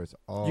outdoors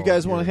all You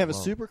guys want to have long.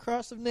 a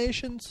Supercross of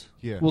Nations?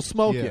 Yeah. We'll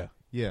smoke you.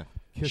 Yeah.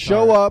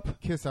 Show up.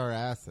 Kiss our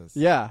asses.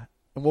 Yeah.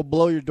 And we'll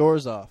blow your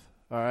doors off.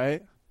 All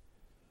right?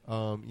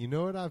 You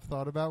know what I've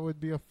thought about would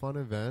be a fun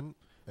event?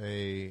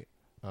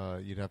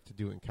 You'd have to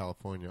do it in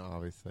California,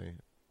 obviously.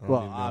 I don't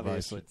even know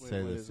obviously. if I should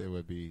say this. It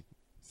would be...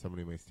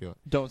 Somebody may steal it.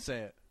 Don't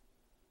say it.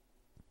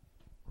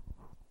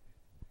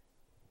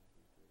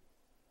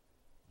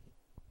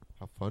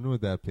 How fun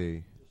would that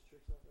be?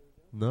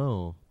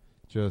 No.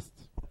 Just,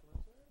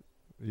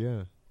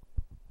 yeah.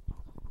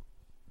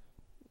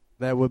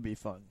 That would be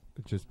fun.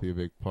 It'd just be a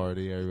big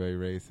party. Everybody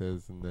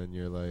races, and then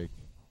you're like,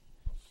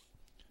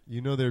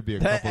 you know, there'd be a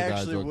that couple guys.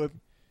 Actually would.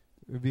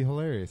 It'd be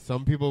hilarious.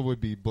 Some people would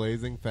be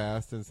blazing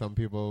fast, and some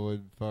people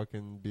would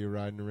fucking be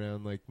riding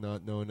around like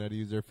not knowing how to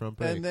use their front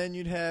brake. And then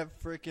you'd have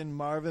freaking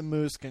Marvin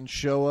Muskin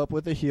show up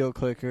with a heel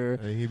clicker,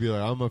 and he'd be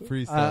like, "I'm a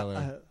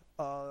freestyler.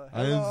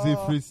 I didn't see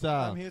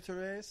freestyle. I'm here to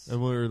race."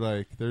 And we were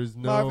like, "There's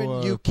no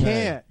Marvin, you pay.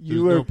 can't. There's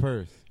You were no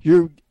purse.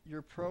 You're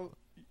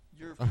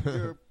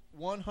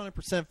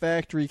 100%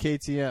 factory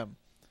KTM.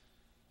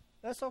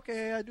 That's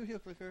okay. I do heel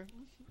clicker.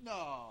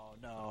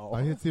 No.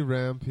 I hit the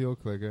ramp heel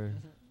clicker.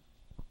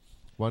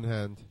 One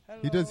hand. Hello.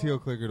 He does heel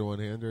clicker to one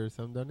hand or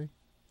something, doesn't he?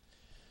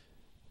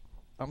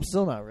 I'm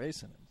still not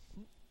racing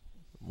him.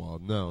 Well,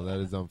 no, that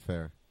is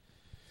unfair.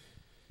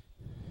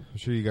 I'm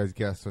sure you guys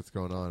guessed what's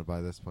going on by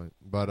this point.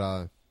 But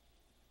I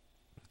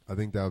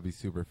think that would be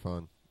super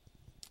fun.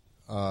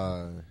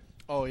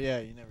 Oh, yeah,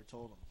 you never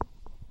told him.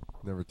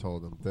 Never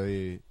told them.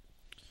 They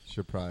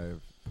should probably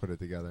have put it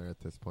together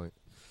at this point.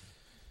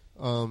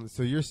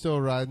 So you're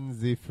still riding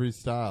the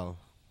freestyle.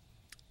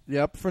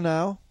 Yep, for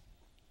now.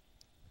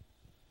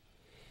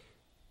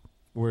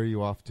 Where are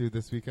you off to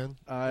this weekend?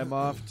 I'm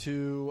off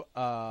to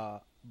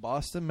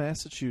Boston,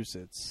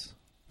 Massachusetts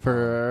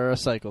for a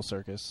cycle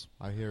circus.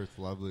 I hear it's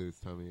lovely this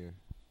time of year.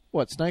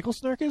 What, Snikel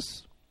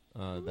Snurkus?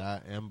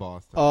 That and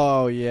Boston.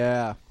 Oh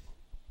yeah.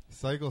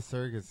 Cycle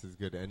Circus is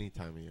good any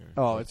time of year.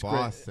 Oh, But it's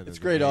Boston great. It's is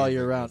great all year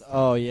amazing round. this time.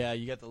 Oh yeah,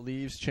 you got the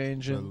leaves The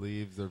changing.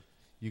 leaves are.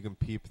 You can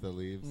peep the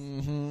leaves.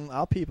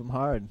 I'll peep them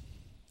hard.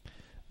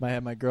 Might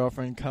have my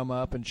girlfriend come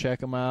up and check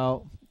them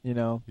out. You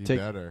know, You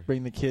better.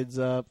 bring the kids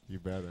up, You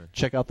better.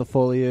 check out the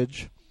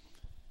foliage.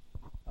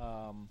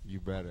 You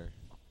better.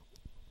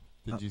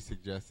 Did you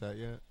suggest that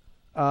yet?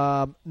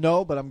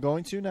 No, but I'm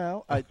going to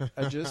now. I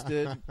just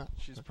did.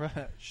 She's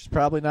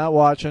probably not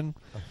watching.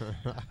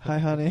 Hi,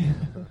 honey.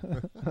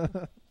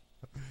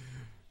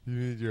 You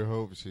need your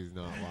hope she's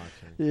not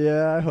watching.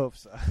 Yeah, I hope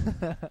so.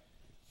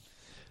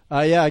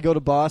 Yeah, I go to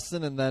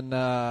Boston, and then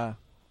I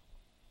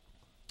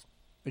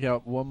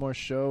got one more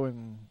show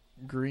in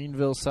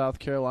Greenville, South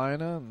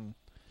Carolina,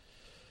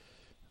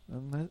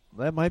 and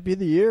that might be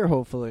the year,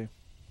 hopefully.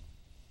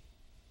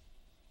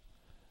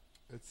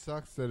 It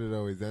sucks that it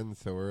always ends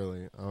so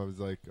early. I was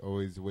like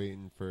always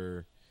waiting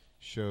for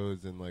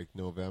shows in like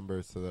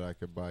November so that I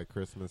could buy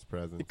Christmas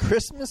presents.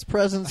 Christmas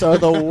presents are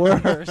the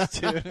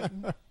worst, dude.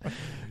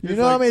 You It's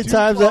know how like many too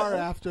times far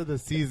after the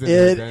season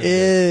has it ended.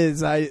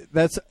 is.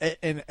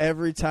 And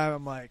every time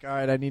I'm like, all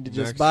right, I need to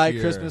just Next buy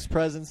year. Christmas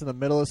presents in the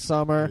middle of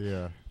summer.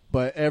 Yeah.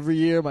 But every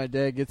year, my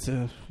dad gets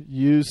a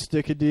used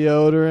stick of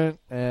deodorant,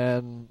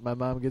 and my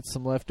mom gets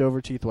some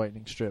leftover teeth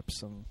whitening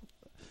strips, and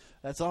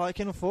that's all I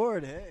can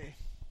afford. Hey,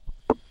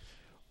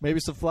 maybe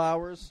some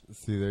flowers.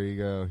 See, there you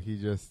go. He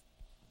just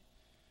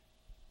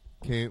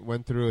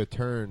went through a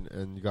turn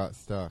and got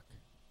stuck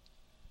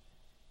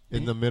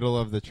in the middle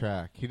of the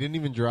track. He didn't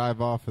even drive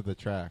off of the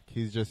track.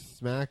 He's just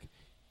smack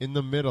in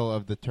the middle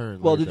of the turn.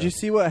 Well, like did that. you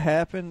see what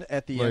happened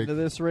at the Like- end of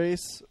this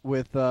race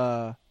with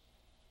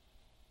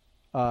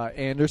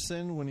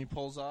Anderson when he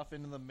pulls off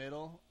into the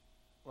middle?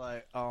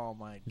 Like, oh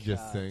my god! He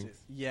just sinks? Dude.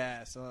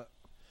 Yeah, so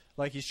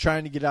like he's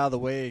trying to get out of the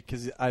way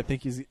because I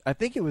think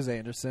it was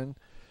Anderson.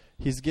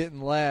 He's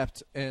getting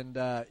lapped, and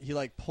he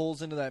like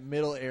pulls into that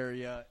middle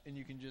area, and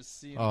you can just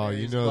see him. Oh, there.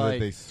 you He's know like, that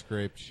they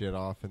scrape shit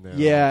off in there.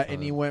 yeah, all the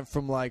and he time. went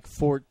from like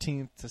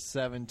 14th to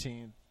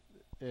 17th.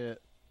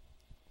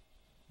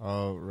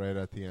 Oh, right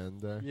at the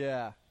end there.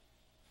 Yeah.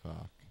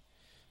 Fuck.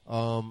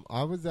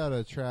 I was at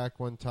a track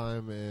one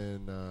time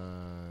in,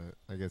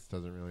 I guess it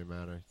doesn't really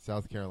matter,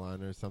 South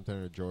Carolina or something,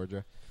 or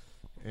Georgia,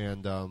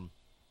 and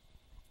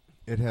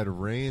it had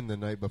rained the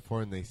night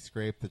before, and they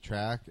scraped the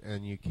track,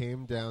 and you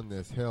came down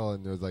this hill,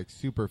 and it was like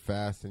super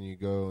fast, and you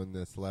go in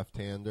this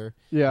left-hander.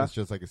 Yeah. It's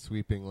just like a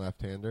sweeping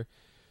left-hander.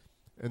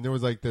 And there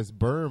was like this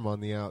berm on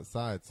the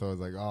outside, so I was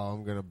like, "Oh,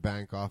 I'm gonna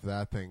bank off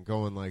that thing,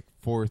 going like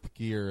fourth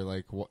gear,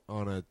 like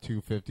on a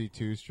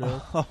 252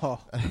 stroke."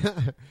 Oh.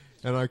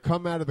 And I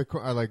come out of the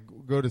I like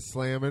go to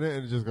slam in it,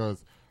 and it just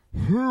goes,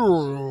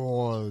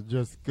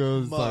 just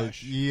goes like,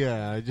 Mush.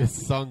 yeah, I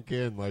just sunk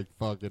in like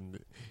fucking,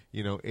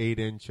 8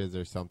 inches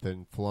or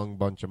something, flung a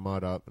bunch of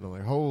mud up, and I'm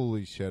like,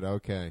 holy shit,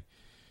 okay.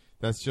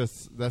 That's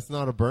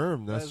not a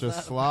berm. That's That's just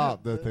not a slop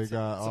berm. that they That's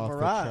got it's a off the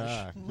mirage.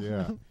 track.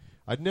 Yeah.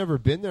 I'd never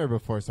been there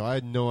before, so I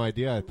had no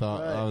idea. I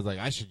thought, Right. I was like,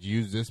 I should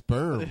use this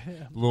berm.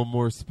 A little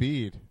more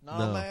speed.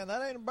 No, man,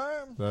 that ain't a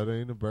berm. That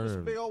ain't a It's a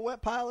berm. big old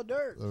wet pile of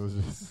dirt. It was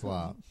just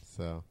slop.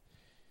 So,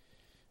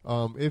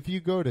 if you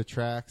go to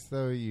tracks,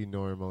 though,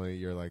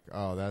 you're like,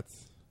 oh,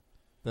 that's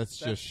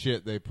just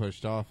shit they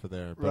pushed off of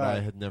there. But I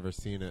Right. had never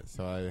seen it,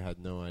 so I had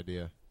no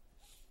idea.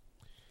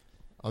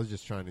 I was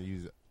just trying to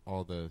use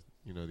all the,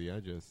 the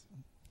edges.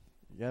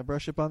 You gotta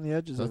brush up on the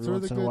edges That's every where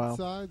the once in a good while.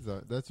 sides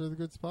are. That's where the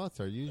good spots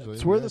are usually.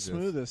 It's where the edges.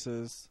 smoothest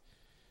is.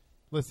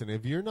 Listen,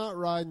 if you're not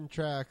riding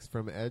tracks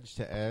from edge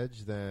to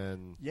edge,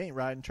 then You ain't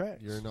riding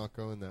tracks. you're not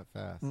going that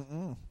fast,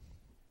 Mm-mm.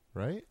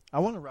 right?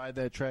 I want to ride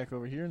that track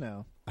over here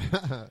now.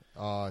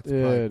 Oh, it's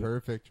Dude, probably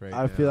perfect right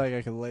now. I feel like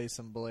I could lay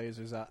some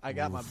blazers out. I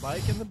got my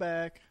bike in the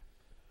back.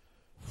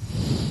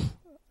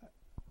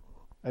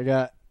 I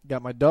got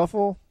my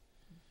duffel.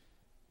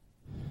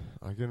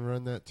 I can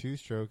run that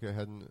 2-stroke. It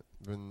hadn't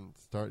been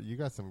start. You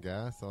got some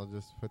gas. I'll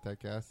just put that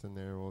gas in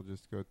there. We'll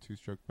just go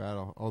 2-stroke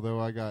battle. Although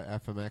I got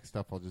FMX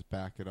stuff, I'll just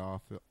back it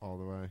off all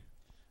the way.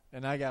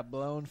 And I got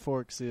blown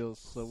fork seals,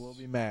 so we'll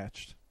be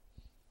matched.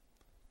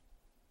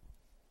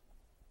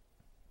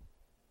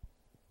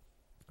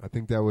 I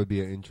think that would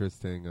be an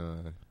interesting.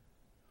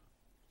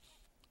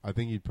 I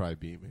think you'd probably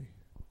beat me.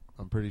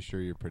 I'm pretty sure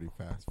you're pretty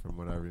fast from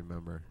what I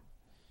remember.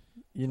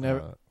 You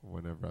never.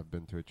 Whenever I've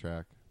been to a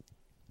track.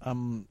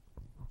 I'm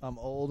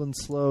old and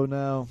slow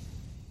now.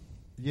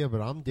 Yeah,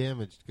 but I'm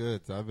damaged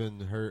goods. I've been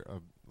hurt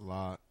a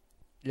lot.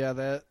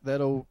 Yeah,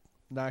 that'll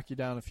knock you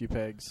down a few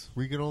pegs.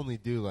 We can only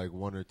do like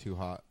 1 or 2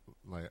 hot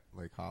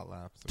hot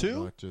laps. Two?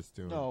 I'm not just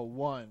doing. No,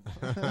 one.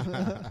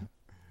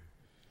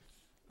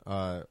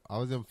 I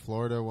was in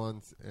Florida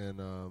once, and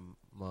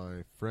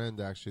my friend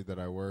actually that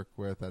I work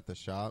with at the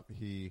shop,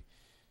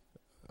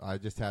 I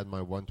just had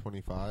my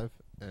 125,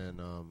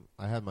 and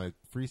I had my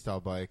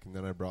freestyle bike, and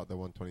then I brought the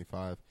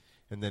 125,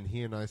 and then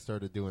he and I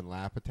started doing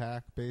lap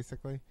attack.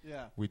 Basically,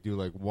 Yeah. we'd do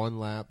like 1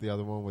 lap, the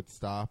other one would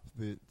stop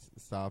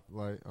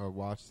or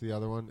watch the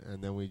other one,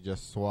 and then we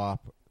just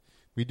swap.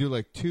 We do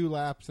like 2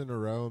 laps in a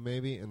row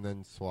maybe, and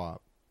then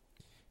swap.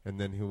 And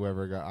then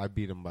I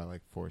beat him by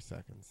like 4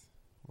 seconds.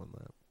 One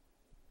lap.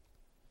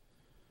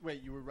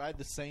 Wait, you would ride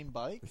the same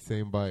bike?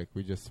 Same bike.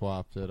 We just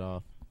swapped it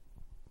off.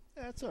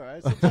 Yeah, that's all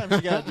right. Sometimes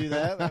you got to do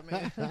that. I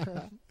mean,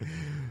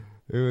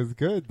 it was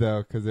good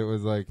though, because it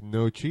was like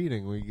no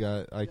cheating.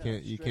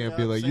 You can't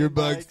be like, your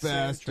bike's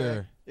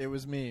faster. It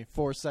was me,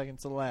 4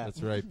 seconds a lap.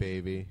 That's right,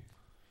 baby.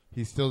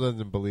 He still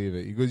doesn't believe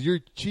it. He goes,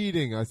 you're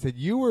cheating. I said,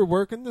 you were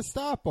working the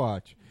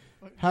stopwatch.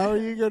 How are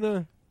you going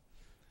to?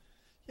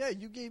 Yeah,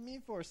 you gave me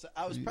 4 seconds.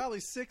 I was probably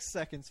 6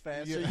 seconds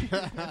faster.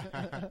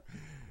 Yeah.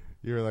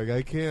 You were like,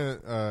 I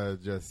can't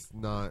just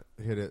not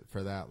hit it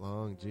for that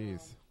long.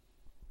 Jeez.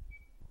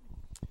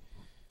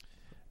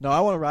 No,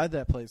 I want to ride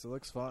that place. It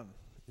looks fun.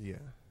 Yeah,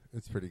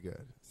 it's pretty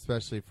good,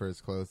 especially for as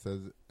close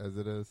as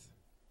it is.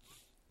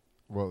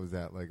 What was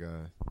that, like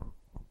a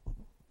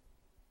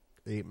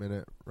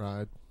 8-minute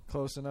ride?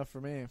 Close enough for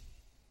me.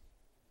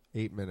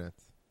 8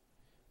 minutes,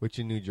 which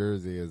in New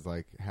Jersey is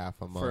like half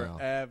a mile.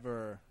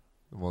 Forever.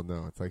 Well,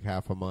 no, it's like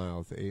half a mile.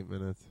 It's 8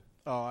 minutes.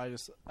 Oh,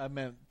 I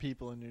meant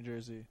people in New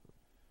Jersey.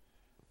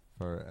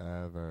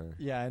 Forever.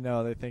 Yeah, I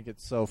know. They think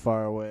it's so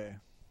far away.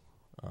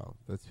 Oh,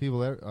 that's people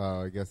there.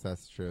 Oh, I guess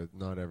that's true.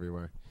 Not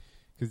everywhere.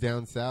 Because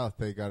down south,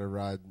 they got to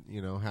ride,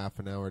 half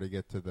an hour to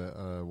get to the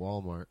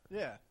Walmart.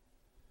 Yeah.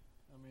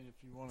 I mean, if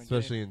you want to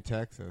especially in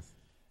Texas.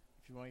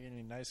 If you want to get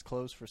any nice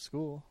clothes for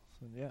school,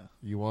 then yeah.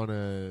 You want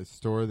a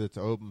store that's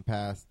open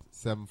past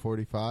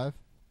 7:45?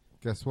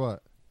 Guess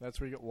what? That's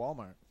where you get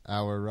Walmart.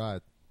 Hour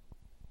ride.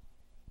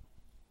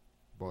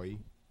 Boy.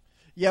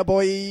 Yeah,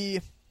 boy.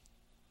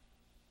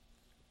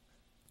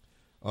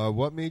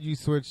 What made you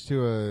switch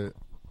to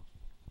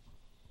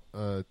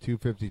a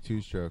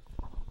 252 stroke?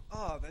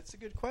 Oh, that's a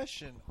good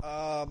question.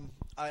 I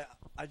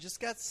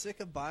just got sick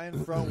of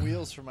buying front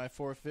wheels for my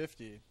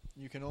 450.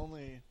 You can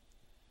only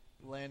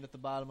land at the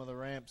bottom of the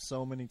ramp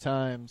so many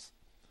times,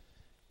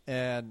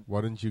 and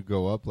why didn't you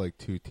go up like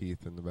 2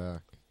 teeth in the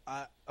back?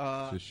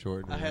 Just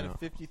shorten it. I had out. a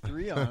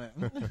 53 on it.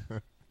 I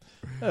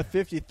had a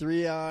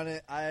 53 on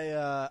it.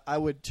 I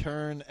would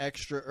turn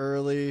extra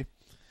early.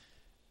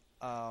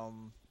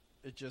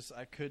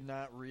 I could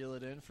not reel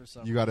it in for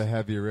some reason. You got a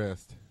heavy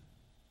wrist.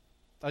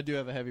 I do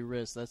have a heavy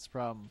wrist. That's the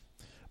problem.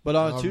 But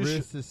on my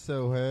wrist is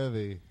so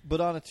heavy. But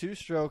on a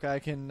 2-stroke, I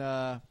can.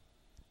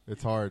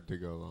 It's hard to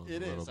go long.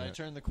 It is. Bit. I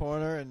turn the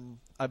corner and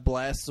I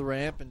blast the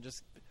ramp and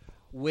just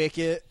wick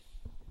it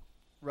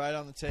right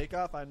on the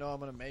takeoff. I know I'm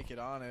going to make it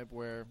on it.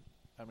 Where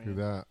do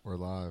that. We're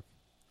live.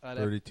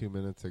 32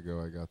 minutes ago,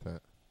 I got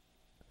that.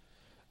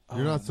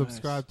 You're not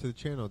subscribed to the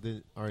channel,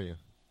 are you?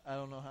 I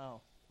don't know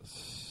how.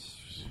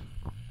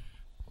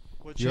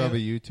 Do you have a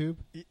YouTube?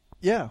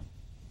 Yeah.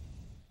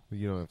 Well,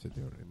 you don't have to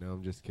do it right now.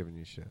 I'm just giving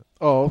you shit.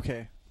 Oh,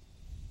 okay.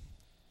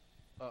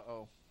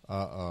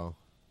 Uh-oh.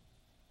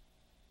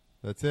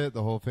 That's it.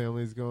 The whole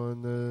family's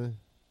going to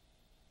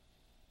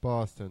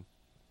Boston.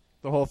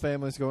 The whole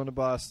family's going to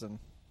Boston.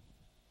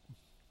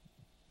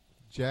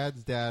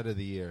 Jad's Dad of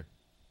the Year.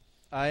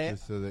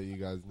 Just so that you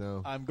guys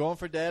know. I'm going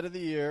for Dad of the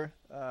Year.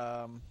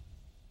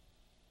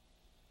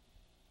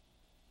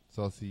 It's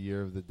also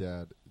Year of the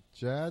Dad.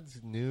 Jad's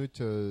new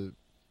to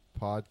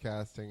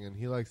podcasting, and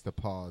he likes to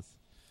pause.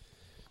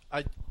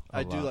 I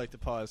do like to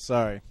pause.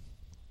 Sorry.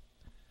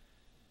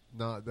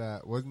 Not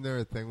that. Wasn't there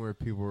a thing where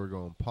people were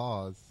going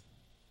pause?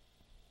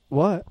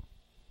 What?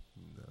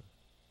 No.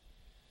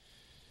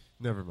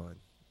 Never mind.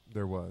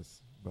 There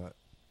was, but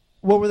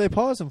what were they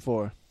pausing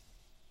for?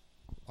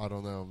 I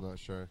don't know. I'm not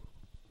sure.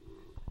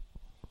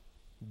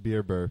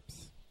 Beer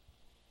burps.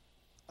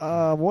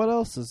 What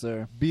else is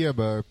there? Beer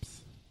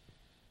burps.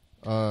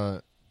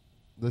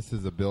 This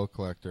is a bill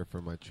collector for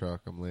my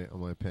truck. I'm late on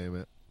my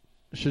payment.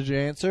 Should you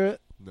answer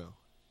it? No.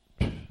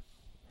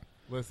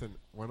 Listen,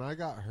 when I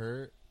got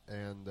hurt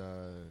and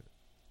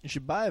you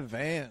should buy a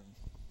van.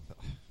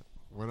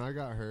 When I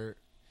got hurt,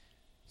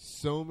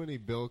 so many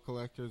bill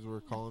collectors were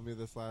calling me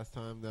this last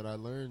time that I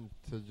learned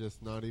to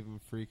just not even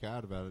freak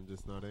out about it and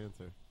just not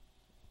answer.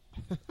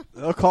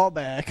 They'll call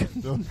back.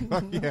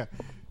 Yeah,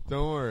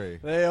 don't worry.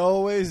 They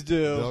always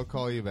do. They'll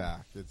call you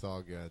back. It's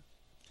all good.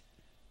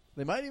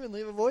 They might even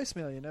leave a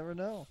voicemail. You never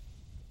know.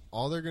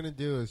 All they're going to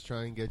do is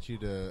try and get you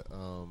to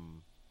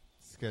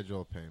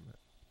schedule a payment.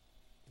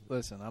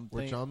 Listen,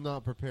 which I'm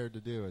not prepared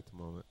to do at the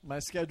moment. My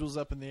schedule's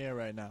up in the air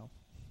right now.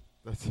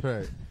 That's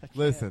right.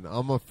 Listen,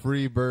 I'm a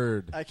free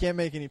bird. I can't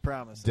make any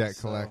promises. Debt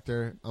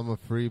collector. I'm a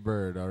free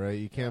bird, all right?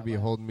 You can't be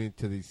holding me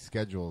to these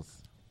schedules.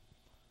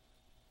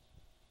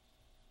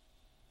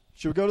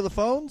 Should we go to the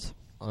phones?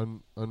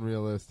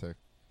 Unrealistic.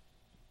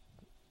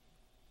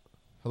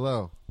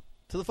 Hello.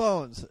 To the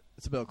phones.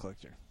 It's a bill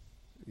collector.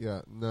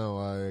 Yeah, no,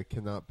 I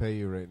cannot pay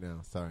you right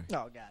now. Sorry.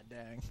 Oh, god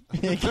dang.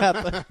 He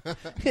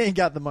ain't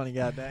got the money,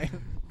 god dang.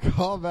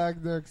 Call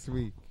back next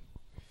week.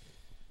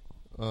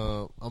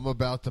 I'm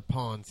about to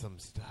pawn some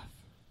stuff.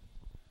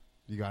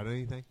 You got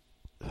anything?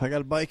 I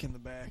got a bike in the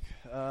back.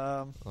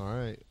 All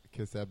right.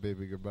 Kiss that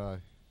baby goodbye.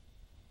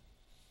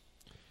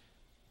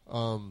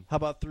 How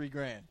about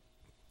 $3,000?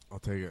 I'll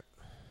take it.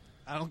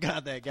 I don't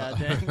got that, god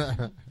dang.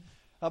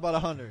 How about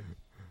 100?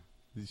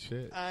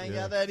 Shit. I ain't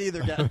yeah. got that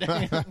either,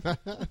 goddamn.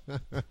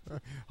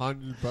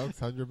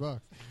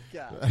 $100.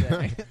 God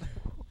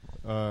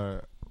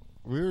dang.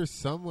 We were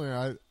somewhere.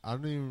 I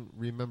don't even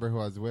remember who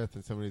I was with,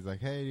 and somebody's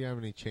like, "Hey, do you have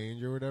any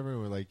change or whatever?" And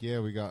we're like,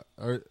 "Yeah, we got."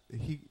 Or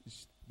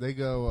they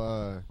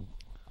go,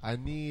 "I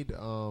need."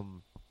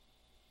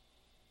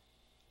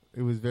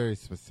 It was very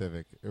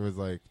specific. It was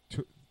like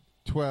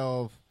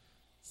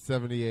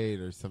 12.78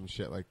 or some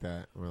shit like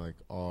that. And we're like,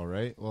 "All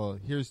right, well,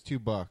 here's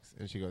 $2,"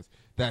 and she goes,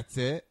 "That's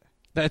it."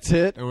 That's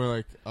it? And we're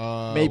like, Maybe you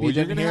well, you're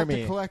didn't gonna hear have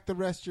me. to collect the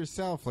rest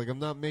yourself. Like, I'm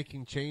not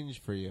making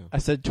change for you. I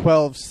said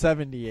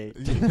 1278.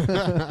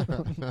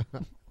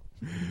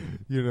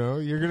 You know,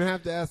 you're gonna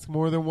have to ask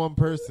more than one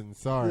person.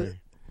 Sorry.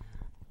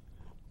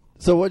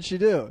 So what'd she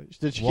do?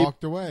 Did she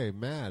Walked away,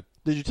 mad.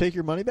 Did you take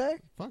your money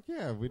back? Fuck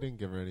yeah, we didn't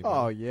give her any.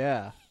 Oh money.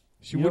 yeah.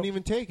 She You wouldn't don't-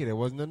 even take it. It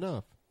wasn't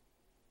enough.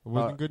 It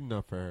wasn't good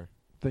enough for her.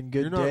 Then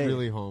good You're day. not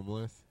really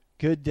homeless.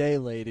 Good day,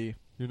 lady.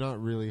 You're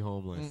not really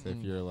homeless if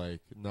Mm-mm. you're like,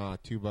 nah,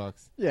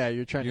 $2. Yeah,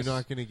 you're trying You're to.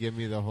 not gonna give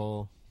me the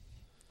whole.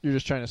 You're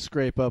just trying to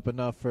scrape up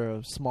enough for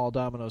a small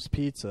Domino's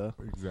pizza.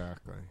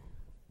 Exactly.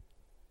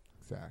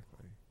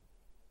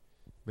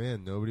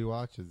 Man, nobody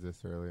watches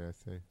this early, I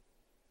see.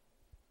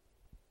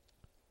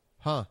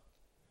 Huh.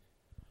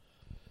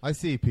 I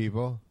see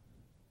people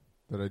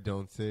that I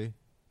don't see.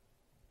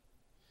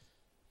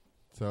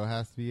 So it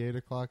has to be 8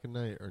 o'clock at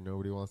night or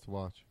nobody wants to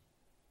watch.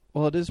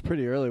 Well, it is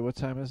pretty early. What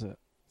time is it?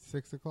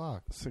 6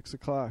 o'clock. 6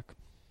 o'clock.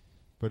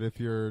 But if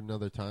you're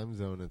another time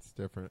zone, it's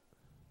different.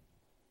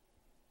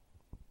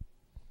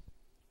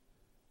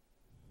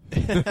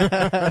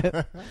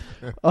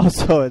 Oh,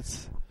 so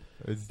it's.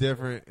 It's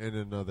different in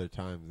another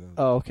time zone.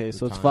 Oh, okay. The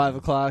So it's time 5 is-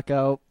 o'clock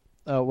out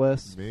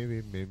west.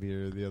 Maybe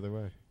you're the other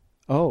way.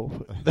 Oh,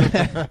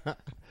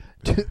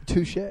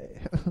 touche.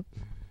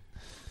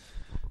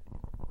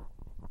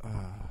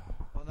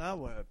 Well, now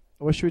what?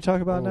 What should we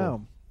talk about Oh.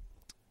 now?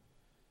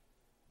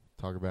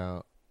 Talk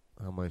about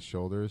how my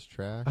shoulder is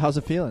trash. How's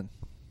it feeling?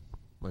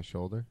 My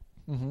shoulder,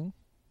 Mm-hmm.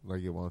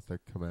 like it wants to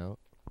come out.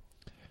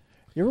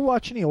 You ever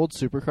watch any old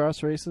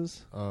Supercross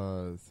races?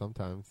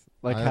 Sometimes.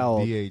 Like I how have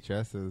old?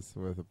 VHSs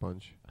with a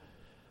bunch.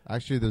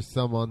 Actually, there's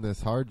some on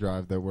this hard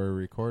drive that we're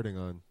recording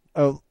on.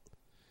 Oh,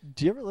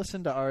 do you ever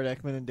listen to Art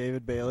Ekman and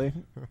David Bailey?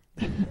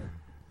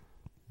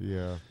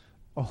 Yeah.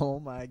 Oh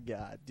my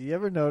God! Do you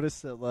ever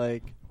notice that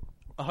like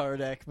Art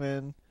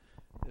Ekman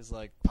is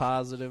like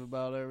positive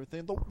about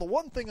everything? The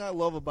one thing I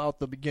love about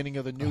the beginning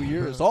of the new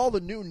year is all the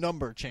new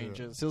number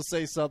changes. He'll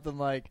say something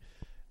like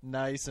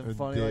nice and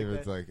funny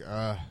David's like that.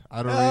 like,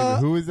 I don't remember.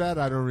 Who is that?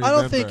 I don't remember. I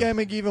don't think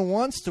Emmett even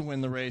wants to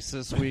win the race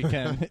this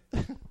weekend.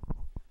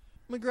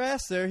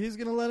 McGrath's there. He's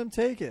going to let him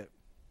take it.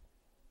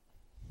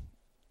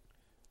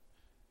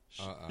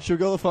 Should we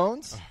go to the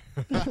phones?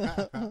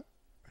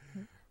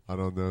 I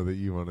don't know that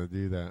you want to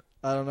do that.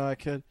 I don't know. I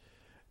could.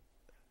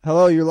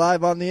 Hello, you're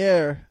live on the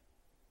air.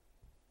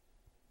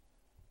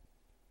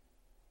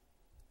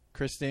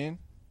 Christine?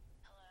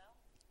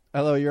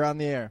 Hello, you're on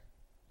the air.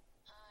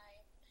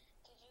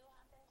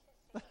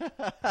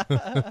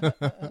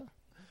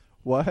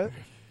 What?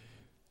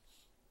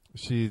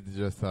 She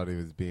just thought he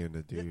was being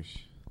a douche,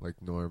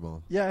 like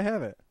normal. Yeah, I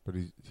have it. But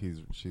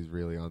she's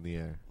really on the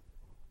air.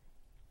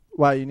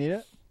 Why, you need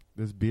it?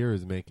 This beer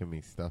is making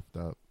me stuffed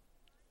up.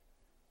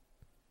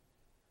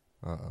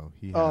 Uh-oh.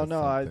 He has Oh,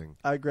 no, something.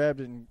 I grabbed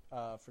it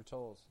for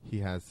tolls. He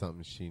has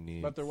something she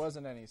needs. But there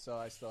wasn't any, so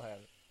I still have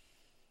it.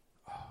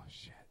 Oh,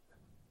 shit.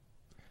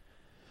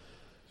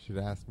 Should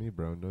ask me,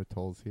 bro. No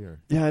tolls here.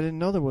 Yeah, I didn't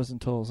know there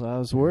wasn't tolls. I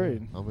was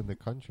worried. I'm in the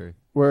country.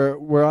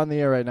 We're on the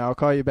air right now. I'll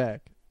call you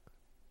back.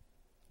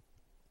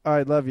 All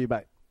right, love you.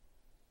 Bye.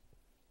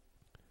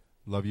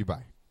 Love you,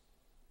 bye.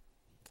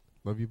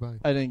 Love you, bye.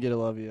 I didn't get a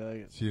love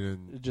you. She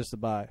didn't. Just a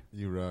bye.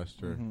 You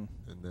rushed her, Mhm.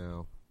 and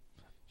now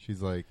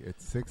she's like,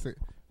 "It's 6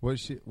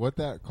 What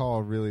that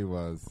call really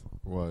was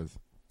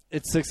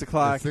It's 6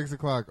 o'clock. It's 6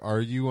 o'clock.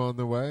 Are you on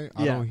the way?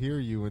 I Yeah. don't hear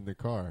you in the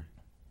car.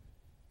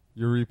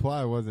 Your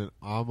reply wasn't,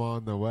 "I'm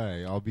on the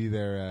way. I'll be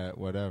there at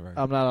whatever."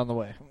 I'm not on the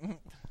way.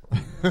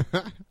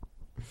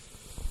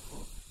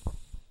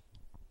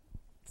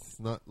 It's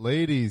not,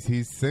 ladies.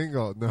 He's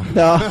single. No.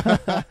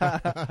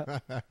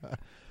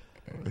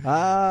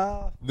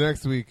 No.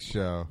 Next week's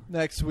show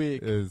Next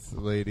week. is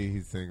 "Lady,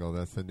 He's Single."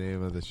 That's the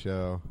name of the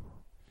show.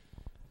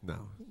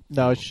 No.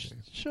 No,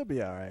 she'll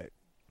be all right.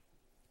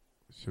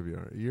 Should be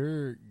alright.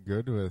 You're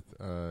good with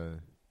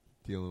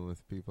dealing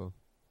with people.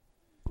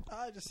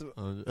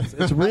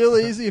 It's real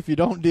easy if you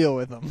don't deal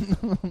with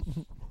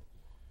them.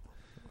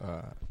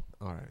 All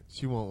right.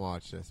 She won't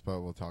watch this,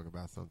 but we'll talk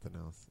about something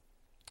else.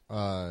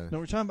 No,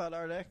 we're talking about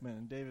Art Ekman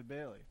and David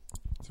Bailey.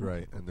 That's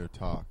right, and their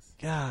talks.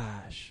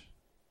 Gosh.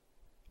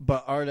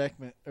 But Art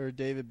Ekman or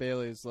David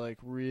Bailey is like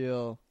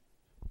real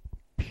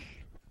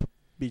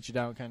beat you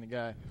down kind of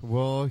guy.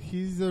 Well,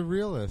 he's a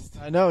realist.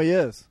 I know he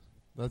is.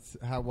 That's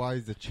why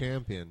he's a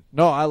champion.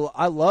 No,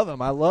 I love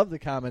him. I love the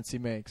comments he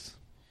makes.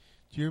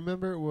 Do you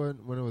remember when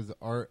it was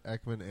Art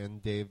Ekman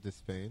and Dave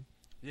Despain?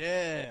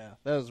 Yeah,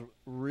 that was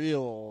real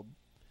old.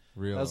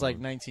 Real. That was like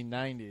old.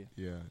 1990.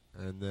 Yeah,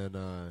 and then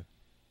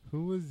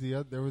Who was the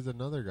other? There was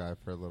another guy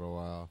for a little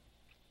while.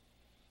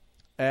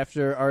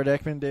 After Art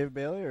Ekman, Dave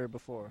Bailey, or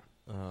before?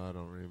 I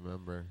don't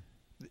remember.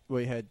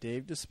 We had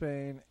Dave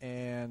Despain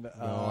and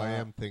No, I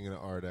am thinking of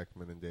Art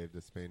Ekman and Dave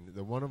Despain.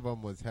 The one of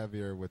them was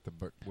heavier with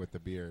the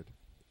beard.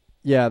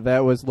 Yeah, that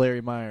was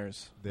Larry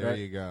Myers. There right?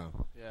 you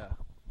go. Yeah.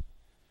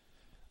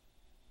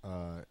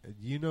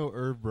 You know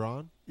Irv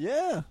Braun?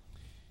 Yeah.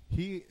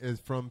 He is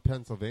from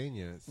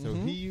Pennsylvania, so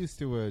Mhm. he used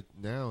to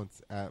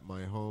announce at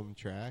my home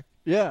track,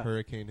 Yeah.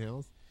 Hurricane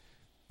Hills.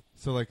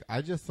 So, like,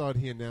 I just thought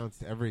he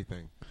announced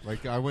everything.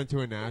 Like, I went to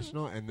a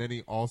national, and then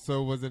he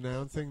also was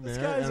announcing This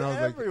there. guy's and I was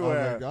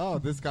everywhere. like, oh,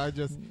 this guy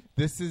this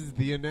is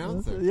the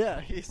announcer.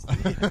 Yeah,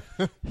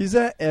 he's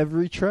at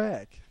every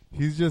track.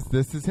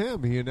 This is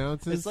him. He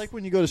announces. It's like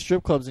when you go to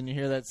strip clubs and you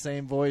hear that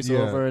same voice Yeah,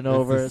 over and it's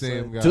over. the It's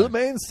same like, guy. to the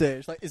main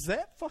stage. Like, is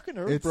that fucking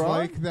Irv It's Braun?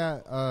 like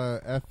that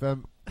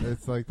FM.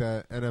 It's like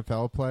that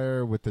NFL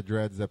player with the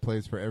dreads that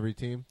plays for every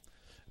team.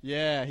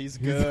 Yeah, he's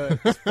good.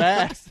 He's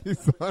fast.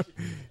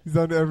 He's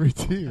on every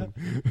team.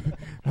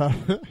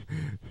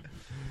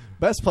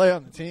 Best player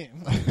on the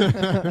team.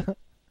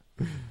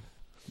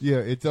 Yeah,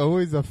 it's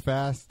always a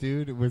fast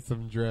dude with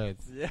some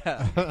dreads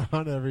Yeah.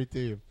 on every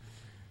team.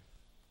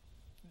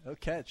 He'll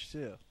catch,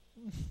 too.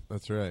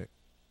 That's right.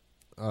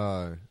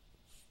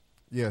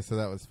 Yeah, so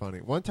that was funny.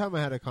 One time I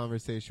had a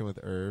conversation with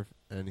Irv,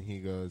 and he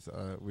goes,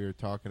 we were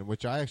talking,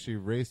 which I actually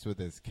raced with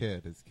his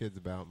kid. His kid's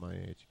about my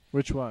age.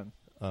 Which one?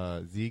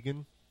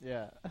 Zegan.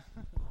 Yeah.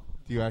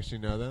 Do you actually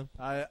know them?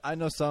 I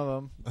know some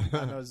of them.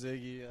 I know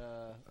Ziggy.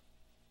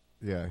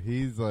 Yeah,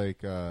 he's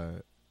like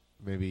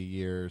maybe a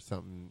year or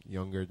something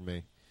younger than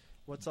me.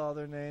 What's all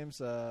their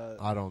names?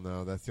 I don't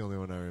know. That's the only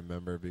one I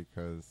remember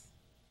because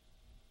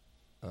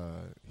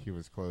he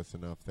was close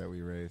enough that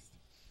we raced.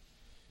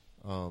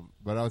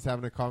 But I was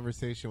having a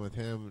conversation with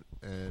him,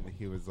 and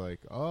he was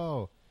like,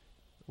 oh,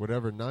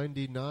 whatever,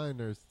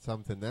 99 or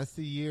something. That's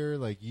the year,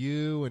 like,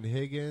 you and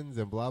Higgins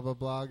and blah, blah,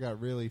 blah got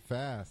really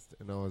fast.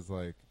 And I was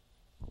like,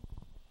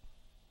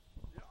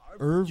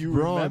 Irv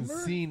Braun's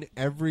seen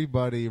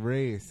everybody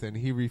race, and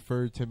he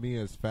referred to me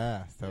as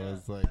fast. I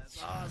was like,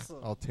 that's awesome.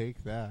 I'll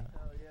take that.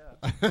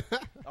 Hell yeah.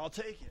 I'll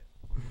take it.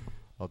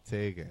 I'll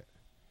take it.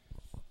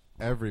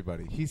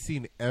 Everybody. He's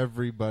seen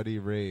everybody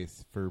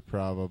race for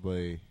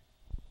probably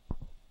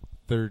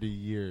 30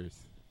 years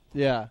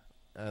Yeah.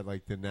 at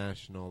like the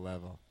national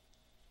level.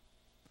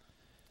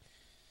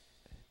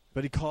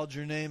 But he called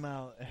your name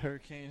out at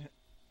Hurricane.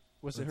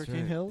 Was it That's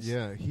Hurricane right. Hills?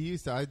 Yeah, he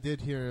used to. I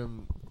did hear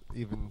him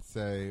even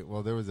say,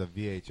 well, there was a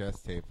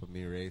VHS tape of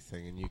me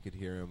racing, and you could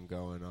hear him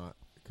going on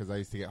because I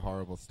used to get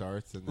horrible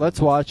starts. And then Let's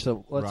just watch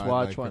ride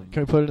watch like one. him.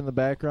 Can we put it in the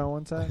background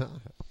one time?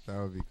 That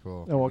would be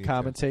cool. And we'll Me too.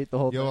 commentate the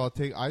whole Yo,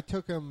 thing. I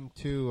took him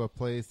to a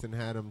place and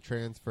had him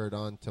transferred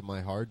onto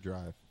my hard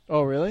drive.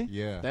 Oh, really?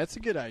 Yeah. That's a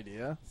good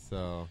idea.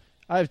 So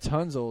I have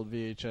tons of old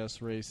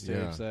VHS race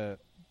Yeah. tapes that,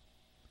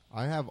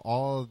 I have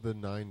all of the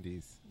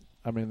 90s.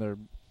 I mean, they're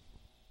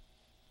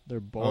Oh,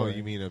 boring.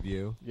 you mean of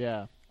you?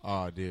 Yeah.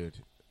 Oh, dude.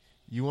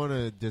 You want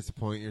to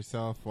disappoint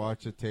yourself?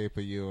 Watch a tape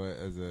of you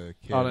as a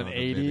kid. On an a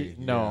 80? Mini.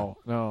 No,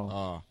 Yeah. no.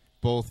 Oh,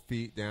 both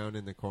feet down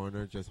in the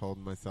corner, just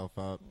holding myself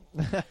up.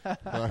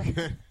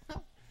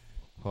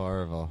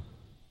 Horrible.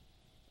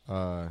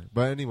 But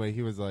anyway,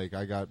 he was like,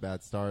 I got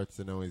bad starts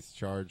and always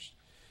charged.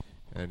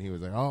 And he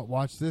was like, oh,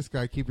 watch this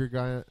guy. Keep your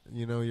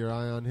your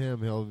eye on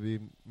him. He'll be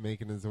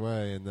making his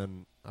way. And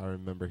then I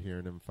remember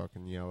hearing him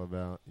fucking yell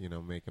about,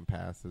 making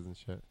passes and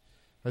shit.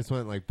 I just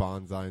went like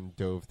bonsai and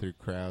dove through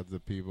crowds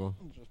of people.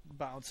 Just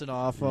bouncing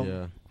off them.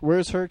 Yeah.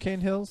 Where's Hurricane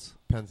Hills?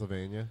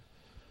 Pennsylvania.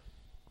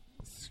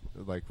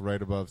 Like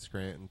right above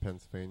Scranton,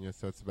 Pennsylvania.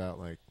 So it's about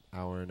like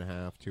hour and a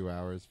half, 2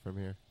 hours from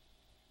here.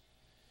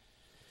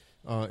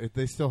 If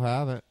they still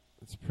have it,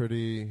 it's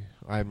pretty.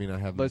 I mean, I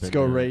haven't. Let's been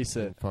go there race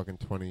in it. Fucking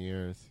 20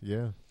 years.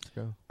 Yeah, let's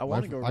go. I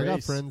wanna go I got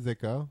race. friends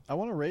that go. I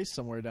want to race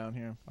somewhere down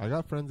here. I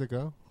got friends that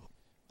go.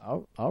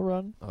 I'll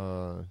run.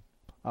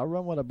 I'll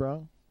run with a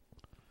bro.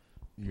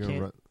 You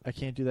gonna run? I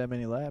can't do that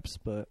many laps,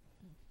 but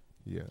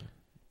Yeah,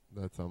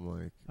 that's. I'm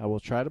like. I will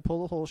try to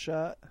pull the whole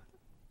shot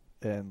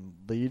and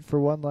lead for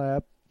one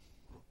lap.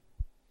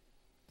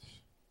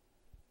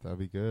 That'd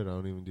be good. I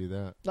don't even do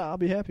that. No, I'll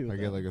be happy with I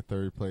that. get like a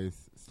third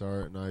place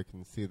start, and I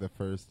can see the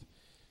first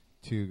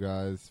two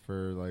guys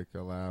for like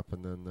a lap,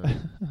 and then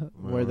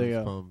Where they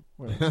go?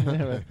 pumped.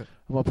 I'm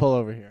gonna pull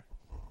over here.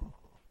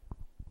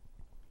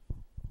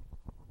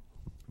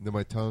 Then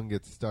my tongue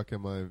gets stuck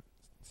in my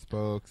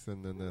spokes,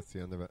 and then that's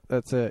the end of it.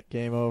 That's it.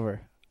 Game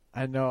over.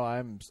 I know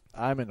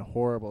I'm in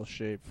horrible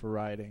shape for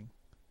riding.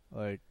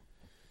 Like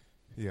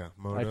Yeah,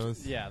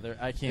 motos.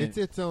 I can't. It's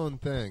its own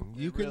thing.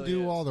 You can really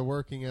do is. all the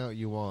working out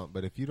you want,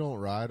 but if you don't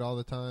ride all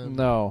the time,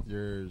 No.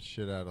 you're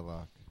shit out of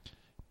luck.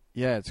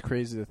 Yeah, it's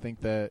crazy to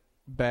think that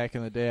back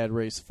in the day I'd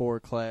race 4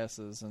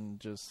 classes and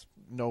just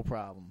no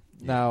problem.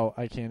 Yeah. Now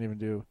I can't even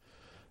do.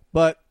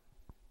 But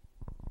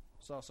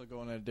it's also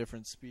going at a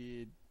different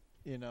speed.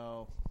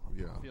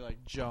 Yeah. I feel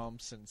like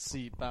jumps and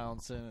seat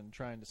bouncing and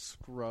trying to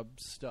scrub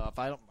stuff.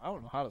 I don't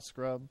know how to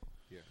scrub.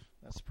 Yeah.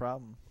 That's the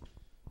problem.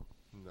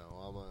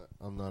 No,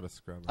 I'm not a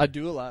scrubber. I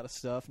do a lot of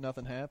stuff.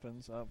 Nothing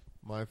happens.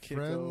 My kick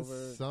friend's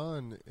over.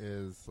 son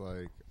is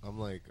like, I'm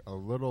like a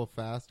little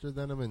faster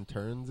than him in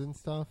turns and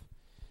stuff.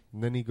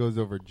 And then he goes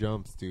over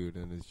jumps, dude,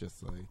 and is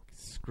just like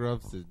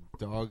scrubs the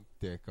dog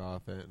dick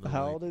off it. And I'm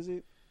How like, old is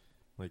he?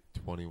 Like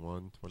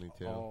 21,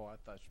 22. Oh, I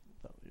thought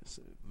you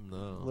said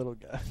No. little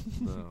guy.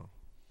 No.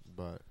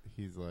 But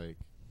he's like,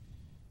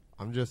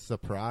 I'm just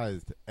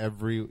surprised.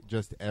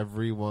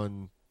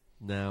 Everyone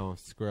now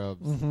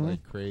scrubs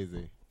like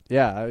crazy.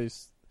 Yeah,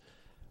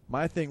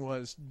 my thing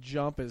was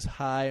jump as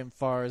high and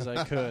far as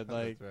I could.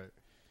 Like, That's right.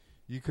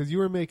 Because you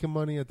were making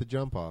money at the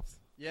jump offs.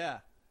 yeah,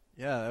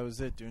 that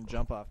was it. Doing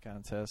jump off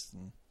contests,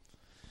 and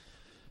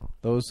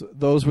those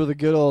were the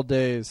good old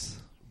days.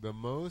 The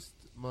most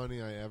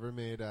money I ever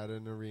made at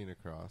an arena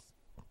cross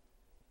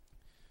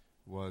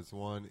was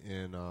one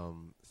in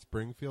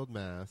Springfield,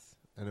 Mass,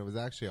 and it was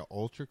actually an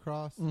ultra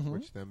cross,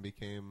 which then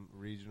became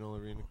regional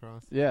arena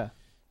cross. Yeah.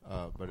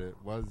 But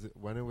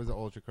when it was an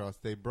ultra cross,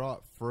 they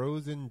brought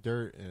frozen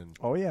dirt in.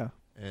 Oh yeah.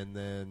 And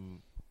then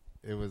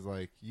it was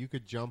like you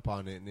could jump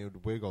on it and it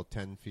would wiggle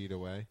 10 feet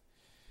away.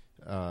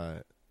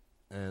 And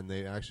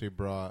they actually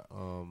brought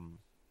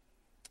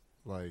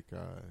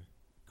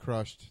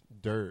crushed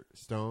dirt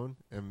stone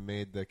and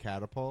made the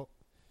catapult,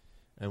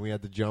 and we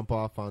had to jump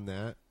off on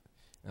that.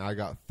 And I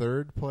got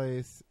third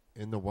place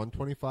in the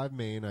 125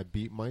 main. I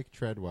beat Mike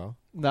Treadwell.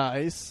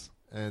 Nice.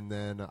 And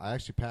then I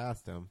actually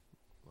passed him.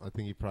 I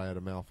think he probably had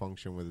a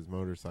malfunction with his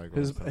motorcycle.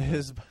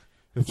 His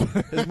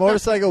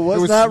motorcycle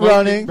was not smoking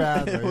running.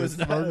 Badly. It was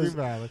not. Smoking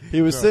badly.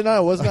 He was sitting on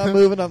it. Was not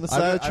moving on the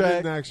side of the I track.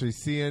 didn't actually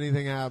see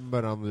anything happen,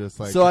 but I'm just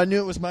like. So I knew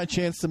it was my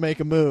chance to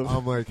make a move.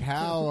 I'm like,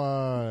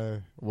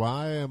 how?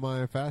 Why am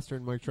I faster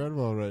than Mike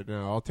Treadwell right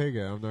now? I'll take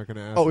it. I'm not going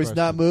to ask. Oh, he's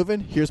not moving?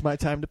 Here's my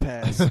time to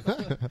pass.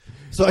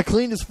 So I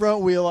cleaned his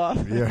front wheel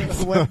off.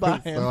 Yes. Went by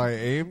him. So I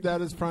aimed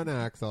at his front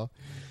axle.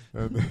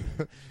 And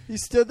he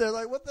stood there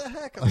like, what the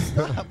heck? I'm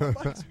stopped. My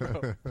bike's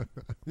broke.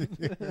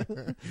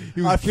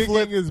 he was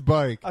kicking his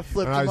bike. I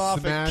flipped and him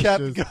off and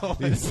kept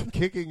going. He's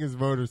kicking his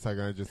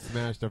motorcycle. I just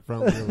smashed the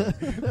front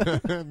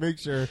wheel. Make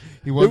sure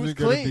he wasn't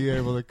going to be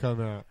able to come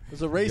out. It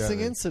was a racing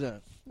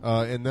incident.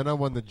 And then I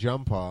won the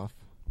jump off.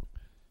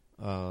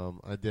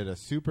 I did a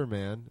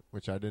Superman,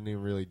 which I didn't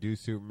even really do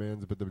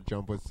Supermans, but the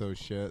jump was so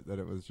shit that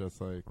it was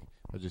just like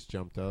I just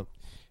jumped up.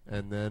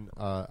 And then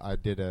I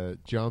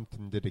jumped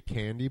and did a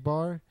candy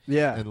bar.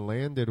 Yeah. And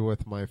landed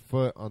with my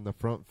foot on the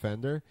front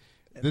fender.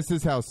 This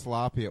is how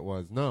sloppy it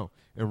was. No.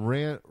 And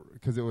ran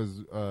because it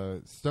was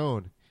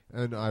stone.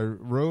 And I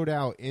rode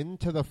out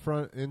into the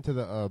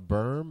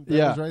berm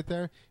that was right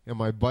there. And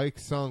my bike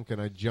sunk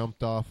and I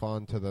jumped off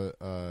onto the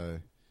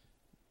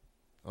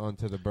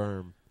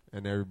berm.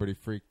 And everybody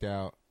freaked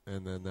out.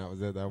 And then that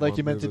was it. Like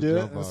you meant to do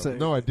it?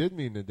 No, I did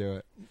mean to do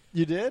it.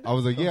 You did? I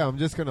was like, yeah, I'm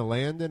just going to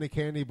land in a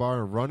candy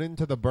bar and run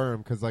into the berm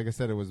because, like I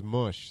said, it was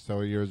mush.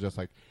 So you were just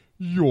like,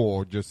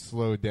 just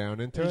slowed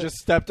down into it. You just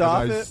stepped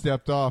off it? I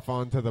stepped off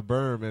onto the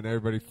berm and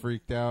everybody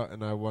freaked out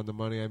and I won the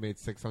money. I made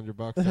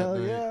 $600 that Hell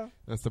night. yeah.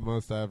 That's the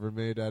most I ever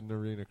made at an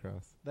arena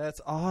cross. That's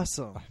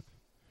awesome.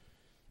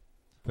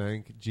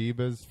 Thank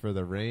Jeebas for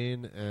the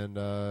rain and,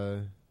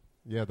 the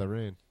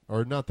rain.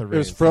 Or not the rain. It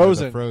was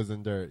frozen. The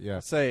frozen dirt, yeah.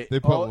 Say, They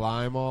put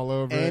lime all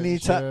over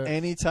it.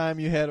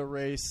 Anytime you had a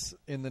race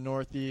in the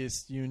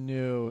Northeast, you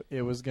knew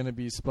it was going to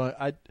be spun.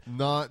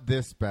 Not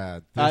this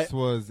bad. This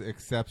was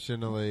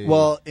exceptionally...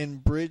 Well, in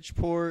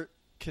Bridgeport,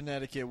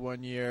 Connecticut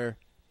one year,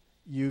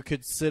 you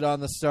could sit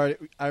on the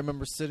start. I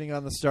remember sitting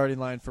on the starting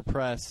line for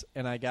press,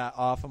 and I got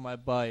off of my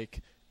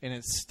bike, and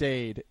it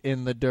stayed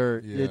in the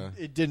dirt. Yeah.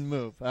 It didn't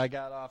move. I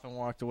got off and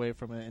walked away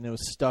from it, and it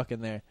was stuck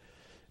in there.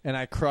 And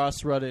I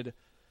cross-rutted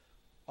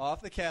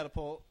off the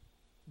catapult,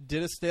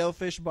 did a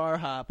stalefish bar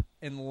hop,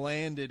 and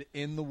landed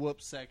in the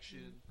whoop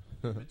section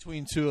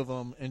between two of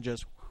them and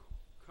just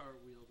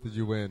cartwheeled. Did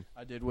you win?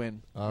 I did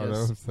win. Oh,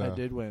 yes, so. I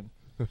did win.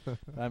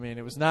 I mean,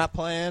 it was not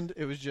planned.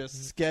 It was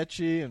just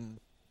sketchy,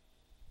 and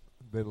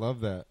they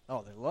love that.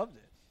 Oh, they loved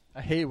it. I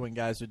hate when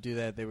guys would do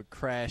that. They would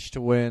crash to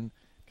win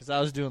because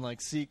I was doing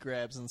like seat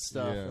grabs and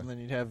stuff, and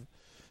then you'd have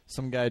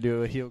some guy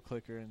do a heel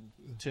clicker and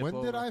tip When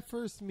over. did I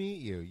first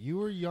meet you? You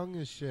were young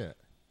as shit.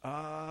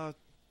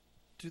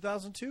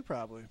 2002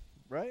 probably,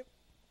 right?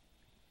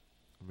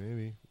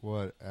 Maybe.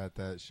 What, at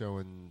that show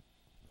in...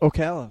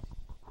 Ocala.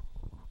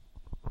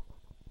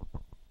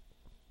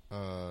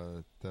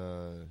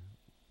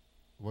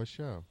 What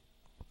show?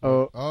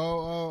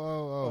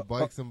 Oh.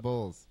 Bikes and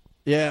Bulls.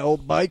 Yeah,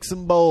 old Bikes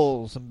and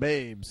Bowls and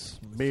Babes.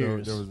 And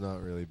beers. So there was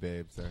not really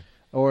babes there.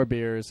 Or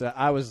beers.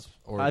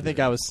 I think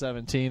I was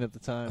 17 at the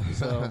time,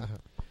 so...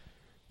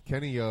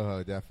 Kenny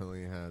Yoho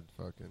definitely had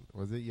fucking...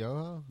 Was it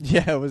Yoho?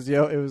 Yeah, it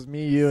was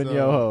me, you, and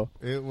Yoho.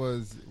 It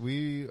was...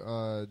 We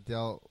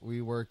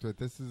worked with...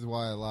 This is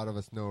why a lot of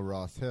us know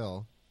Ross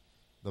Hill,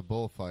 the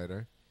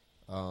bullfighter.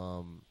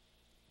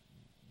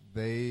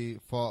 They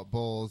fought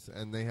bulls,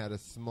 and they had a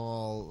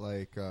small,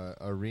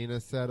 arena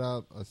set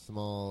up, a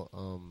small,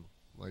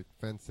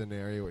 fenced-in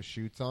area with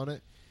chutes on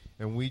it,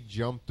 and we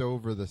jumped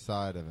over the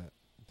side of it.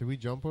 Did we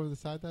jump over the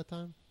side that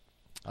time?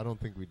 I don't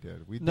think we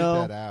did. We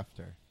No. did that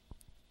after.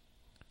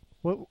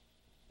 What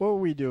were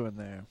we doing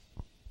there?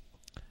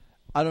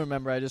 I don't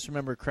remember. I just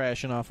remember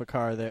crashing off a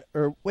car there.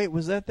 Or wait,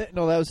 was that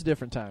No, that was a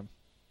different time.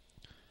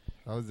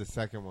 That was the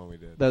second one we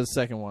did. That was the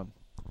second one.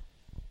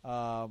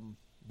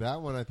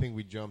 That one, I think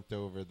we jumped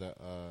over the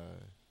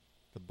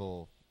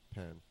bull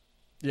pen.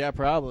 Yeah,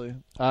 probably.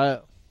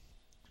 That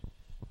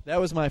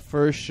was my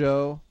first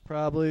show,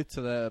 probably,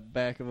 to the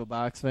back of a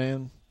box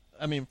van.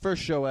 I mean,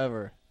 first show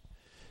ever.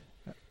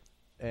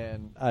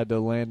 And I had to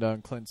land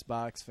on Clint's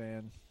box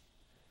van.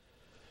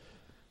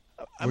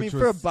 I mean, Which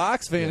for a was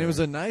box van, scary. it was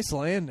a nice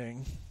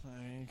landing.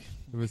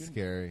 It was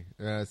scary.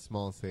 It had a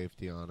small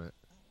safety on it,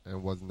 and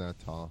it wasn't that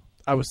tall.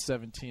 I was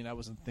 17. I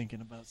wasn't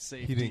thinking about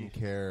safety. He didn't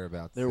care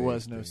about There safety.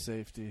 was no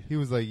safety. He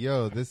was like,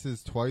 yo, this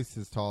is twice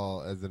as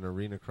tall as an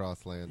arena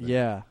cross landing.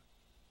 Yeah.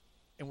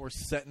 And we're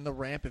setting the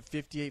ramp at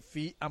 58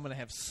 feet. I'm going to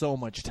have so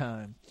much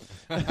time.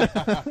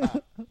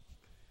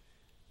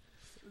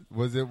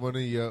 Was it one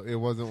of it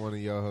wasn't one of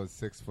Yoho's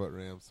 6-foot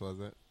ramps, was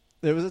it?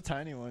 It was a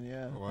tiny one,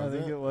 yeah. Was I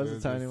think it was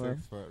a tiny one.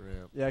 6-foot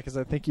ramp. Yeah, because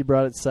I think he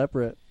brought it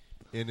separate.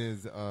 In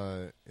his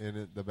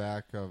the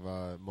back of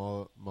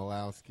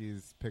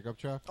Malowski's pickup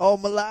truck. Oh,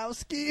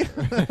 Malowski.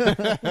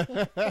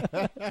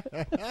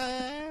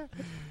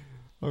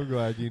 I'm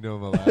glad you know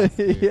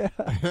Malowski. Yeah.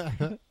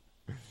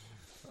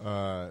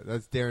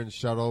 That's Darren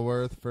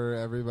Shuttleworth for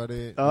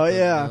everybody. Oh, that doesn't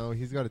yeah. know.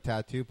 He's got a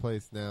tattoo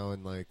place now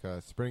in like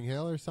Spring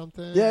Hill or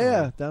something.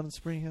 Yeah, down in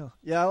Spring Hill.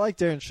 Yeah, I like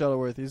Darren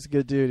Shuttleworth. He's a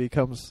good dude.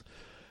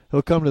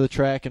 He'll come to the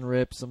track and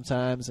rip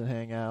sometimes and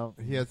hang out.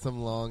 He had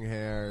some long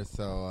hair,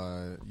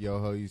 so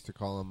Yoho used to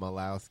call him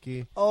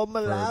Malowski. Oh,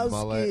 mullet.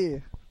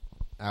 Malowski.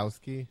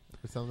 Owski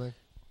or something.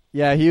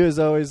 Yeah, he was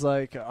always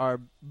like our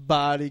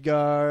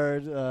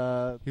bodyguard.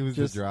 He was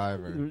just, the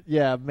driver.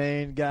 Yeah,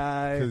 main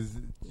guy. Because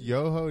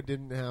Yoho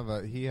didn't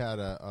have he had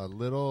a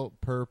little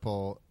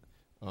purple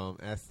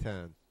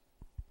S10.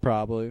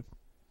 Probably.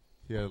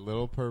 He had a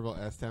little purple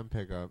S10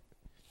 pickup.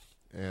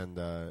 And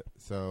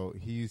so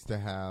he used to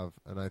have,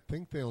 and I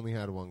think they only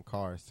had one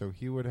car, so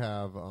he would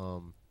have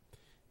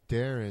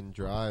Darren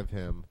drive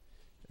him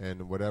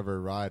and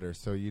whatever rider.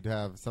 So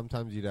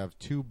sometimes you'd have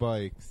two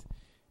bikes,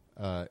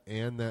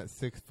 and that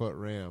 6-foot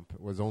ramp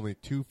was only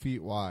 2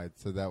 feet wide,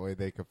 so that way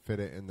they could fit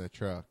it in the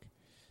truck.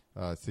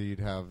 So you'd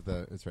have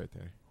it's right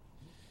there.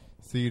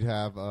 So you'd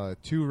have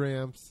two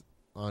ramps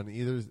on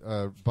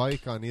either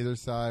bike on either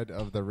side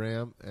of the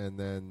ramp, and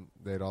then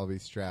they'd all be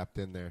strapped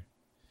in there.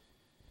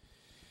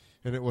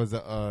 And it was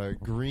a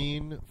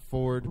green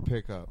Ford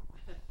pickup.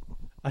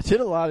 I did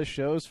a lot of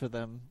shows for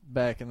them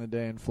back in the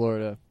day in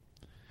Florida.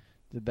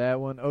 Did that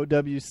one.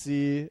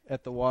 OWC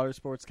at the water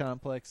sports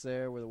complex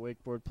there where the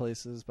wakeboard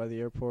place is by the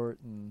airport.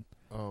 And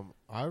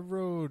I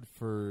rode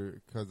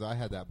because I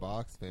had that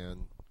box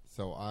van.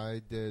 So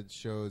I did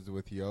shows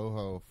with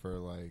Yoho for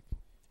like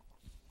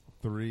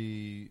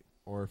 3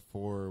 or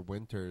 4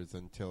 winters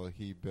until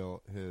he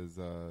built his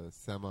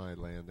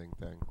semi-landing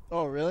thing.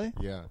 Oh, really?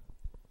 Yeah.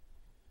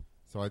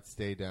 So I'd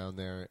stay down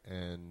there,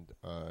 and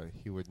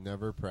he would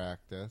never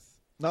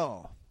practice.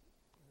 No.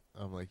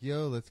 I'm like,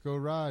 yo, let's go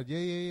ride.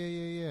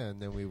 Yeah.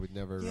 And then we would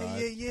never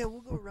ride. Yeah,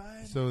 we'll go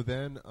ride. So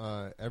then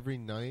every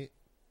night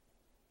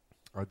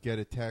I'd get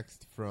a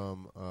text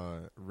from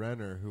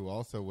Renner, who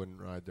also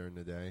wouldn't ride during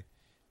the day.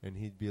 And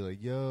he'd be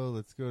like, yo,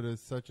 let's go to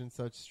such and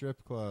such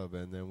strip club.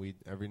 And then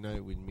every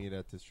night we'd meet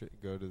at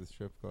go to the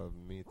strip club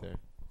and meet there.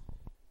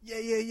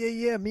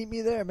 Yeah. Meet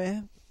me there,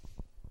 man.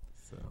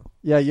 So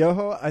Yeah,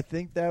 Yoho, I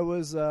think that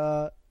was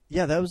that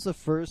was the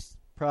first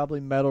probably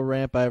metal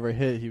ramp I ever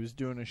hit. He was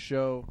doing a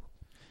show.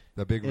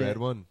 the big red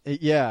one.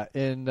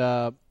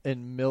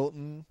 In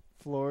Milton,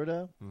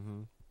 Florida,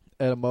 Mm-hmm.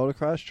 at a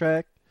motocross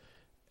track,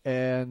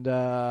 and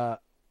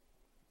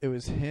it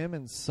was him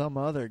and some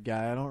other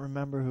guy. I don't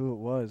remember who it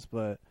was,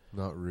 but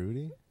Not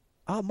Rudy?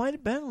 it might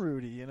have been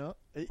Rudy. You know,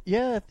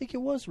 yeah, I think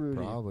it was Rudy.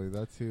 Probably.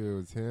 That's who. It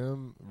was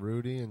him,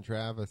 Rudy, and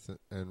Travis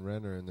and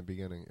Renner in the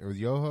beginning. It was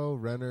Yoho,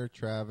 Renner,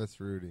 Travis,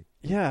 Rudy.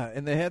 Yeah,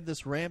 and they had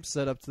this ramp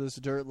set up to this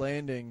dirt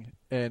landing,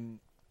 and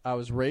I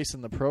was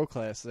racing the pro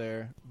class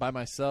there by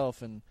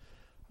myself, and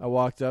I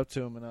walked up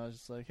to him, and I was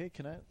just like, hey,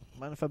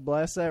 mind if I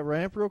blast that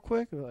ramp real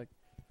quick? They're like,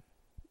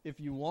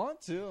 if you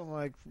want to. I'm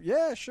like,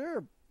 yeah,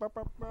 sure.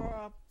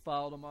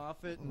 Followed him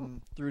off it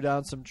and threw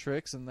down some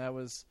tricks, and that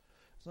was...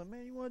 I was like,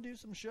 man, you want to do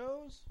some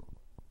shows?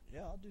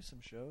 Yeah, I'll do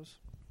some shows.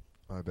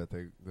 I bet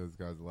those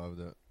guys loved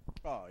it.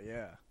 Oh,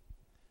 yeah.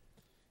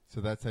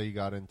 So that's how you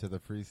got into the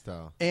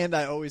freestyle. And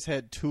I always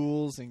had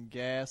tools and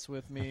gas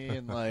with me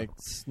and, like,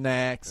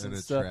 snacks and a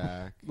stuff.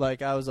 track.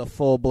 Like, I was a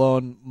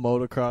full-blown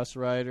motocross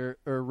rider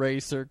or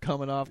racer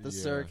coming off the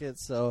Yeah. circuit,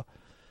 so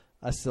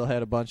I still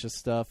had a bunch of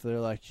stuff. They're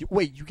like,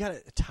 wait, you got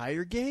a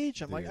tire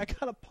gauge? I'm like, Dude. I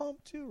got a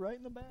pump, too, right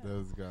in the back.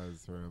 Those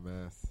guys were a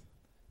mess.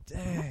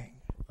 Dang.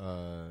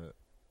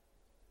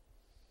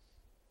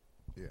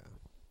 Yeah.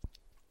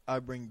 I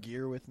bring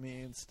gear with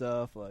me and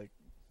stuff, like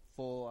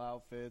full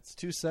outfits,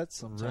 2 sets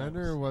sometimes.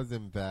 Renner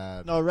wasn't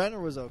bad. No, Renner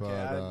was okay.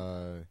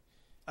 But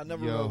I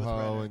never rode with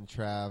Yoho Renner. and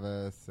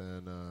Travis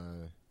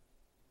and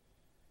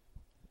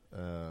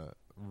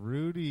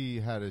Rudy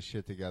had his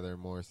shit together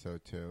more so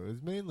too. It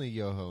was mainly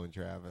Yoho and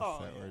Travis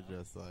that were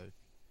just like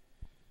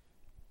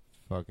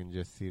fucking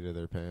just seated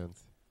their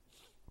pants.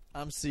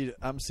 I'm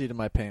seating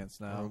my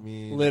pants now. I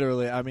mean,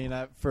 literally. I mean,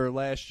 for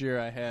last year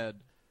I had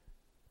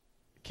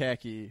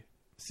khaki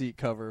seat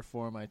cover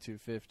for my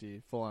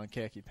 250, full on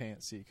khaki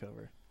pants seat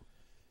cover.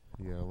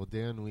 Yeah, well,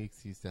 Dan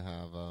Weeks used to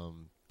have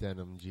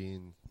denim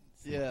jean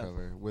seat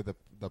cover with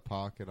the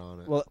pocket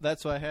on it. Well,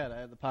 that's what I had. I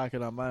had the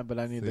pocket on mine, but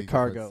I need so the you could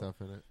cargo. put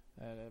stuff in it.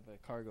 I had to have a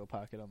cargo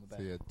pocket on the back.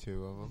 So you had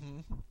two of them.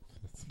 Mm-hmm.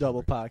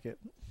 Double pocket.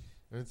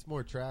 And it's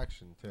more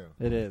traction too.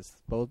 It is.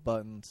 Both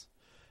buttons.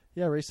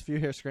 Yeah, I raced a few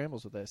hair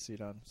scrambles with that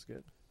seat on. It's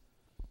good.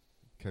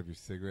 Kept your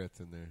cigarettes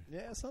in there.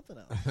 Yeah, something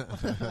else.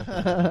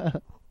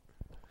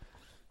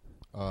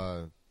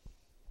 All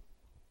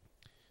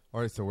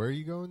right, so where are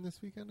you going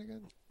this weekend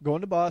again?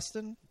 Going to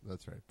Boston.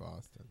 That's right,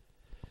 Boston.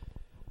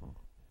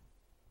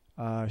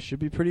 Should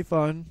be pretty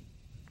fun.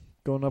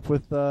 Going up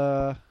with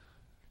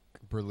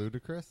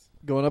Berludicrous?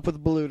 Going up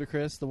with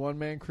Beludicrous, the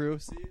one-man crew.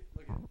 See?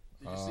 Look at,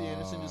 did you see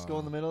Anderson just go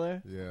in the middle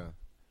there? Yeah.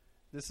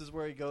 This is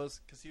where he goes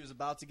because he was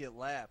about to get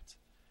lapped.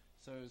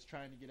 So he was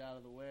trying to get out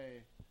of the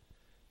way.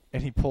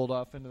 And he pulled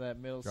off into that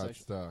middle Got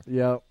section. stuck.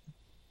 Yep.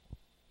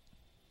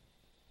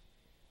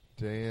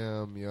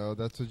 Damn, yo.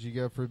 That's what you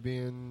get for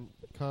being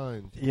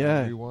kind.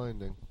 Yeah.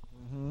 Rewinding.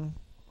 Mm-hmm.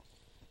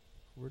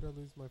 Where'd I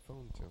lose my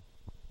phone to?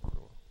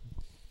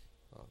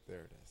 Oh,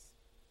 there it is.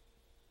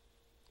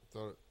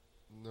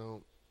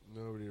 No,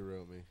 nobody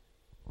wrote me.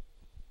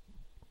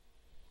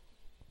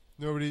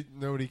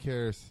 Nobody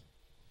cares.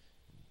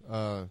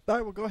 All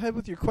right, well, go ahead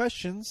with your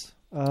questions.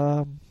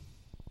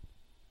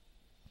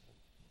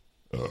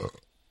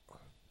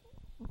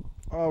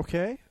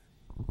 Okay.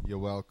 You're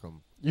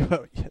welcome. Yeah,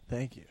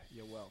 thank you.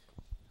 You're welcome.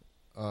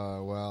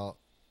 Well,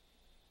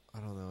 I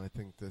don't know. I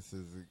think this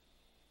is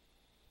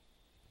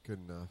good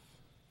enough.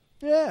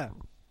 Yeah.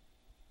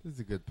 This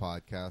is a good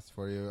podcast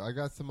for you. I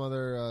got some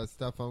other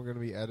stuff I'm going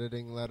to be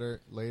editing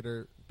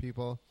later,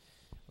 people.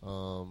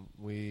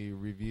 We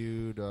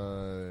reviewed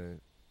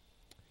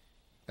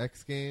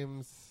X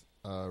Games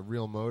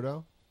Real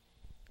Moto.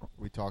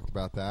 We talked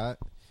about that.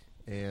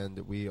 And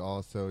we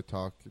also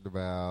talked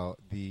about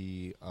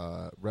the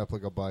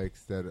replica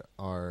bikes that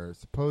are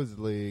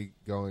supposedly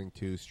going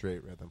to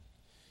Straight Rhythm.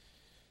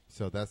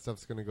 So that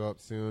stuff's going to go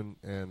up soon,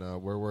 and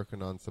we're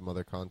working on some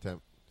other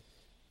content.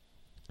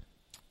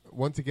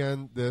 Once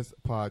again, this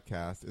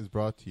podcast is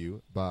brought to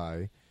you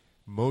by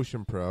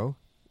Motion Pro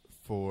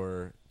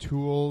for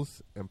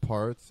tools and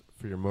parts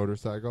for your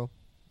motorcycle.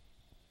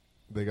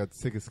 They got the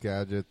sickest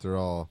gadgets. They're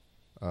all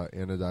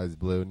anodized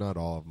blue. Not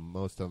all of them.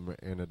 Most of them are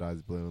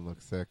anodized blue and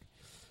look sick.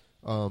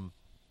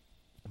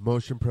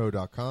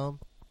 MotionPro.com.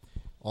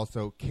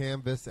 Also,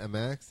 Canvas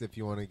MX if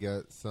you want to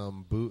get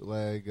some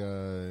bootleg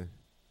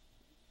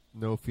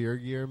No Fear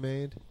gear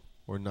made,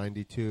 or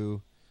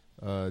 92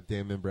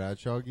 Damon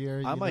Bradshaw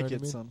gear. I might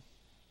get some.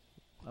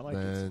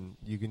 Then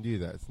you can do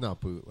that. It's not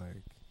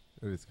bootleg.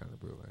 It is kind of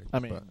bootleg. I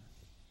mean, but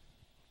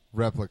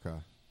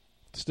replica.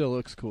 Still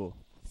looks cool.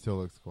 Still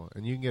looks cool.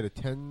 And you can get a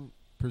 10%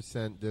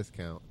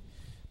 discount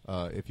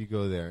if you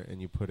go there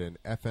and you put in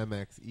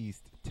FMX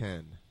East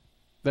 10.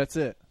 That's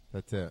it.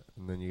 That's it.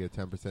 And then you get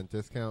a 10%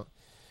 discount.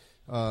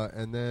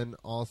 And then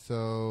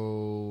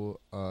also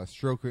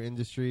Stroker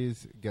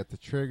Industries, get the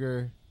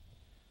trigger.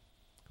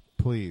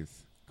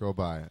 Please, go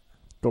buy it.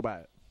 Go buy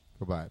it.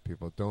 Go buy it,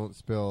 people. Don't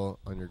spill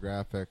on your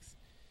graphics.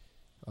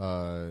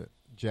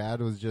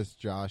 Jad was just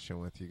joshing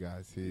with you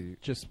guys.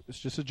 It's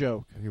just a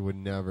joke. He would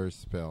never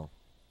spill.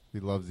 He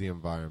loves the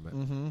environment.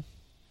 Mm-hmm.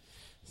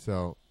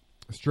 So,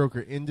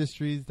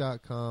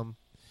 StrokerIndustries.com.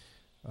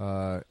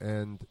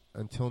 And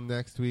until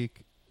next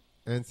week.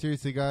 And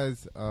seriously,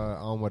 guys,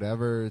 on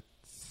whatever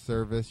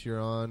service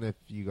you're on, if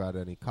you got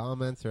any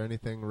comments or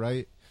anything,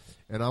 write.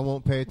 And I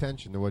won't pay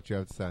attention to what you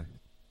have to say.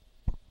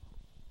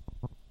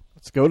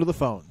 Let's go to the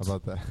phones. How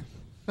about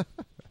that?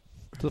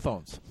 To the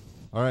phones.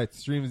 All right,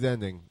 stream's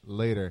ending.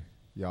 Later,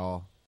 y'all.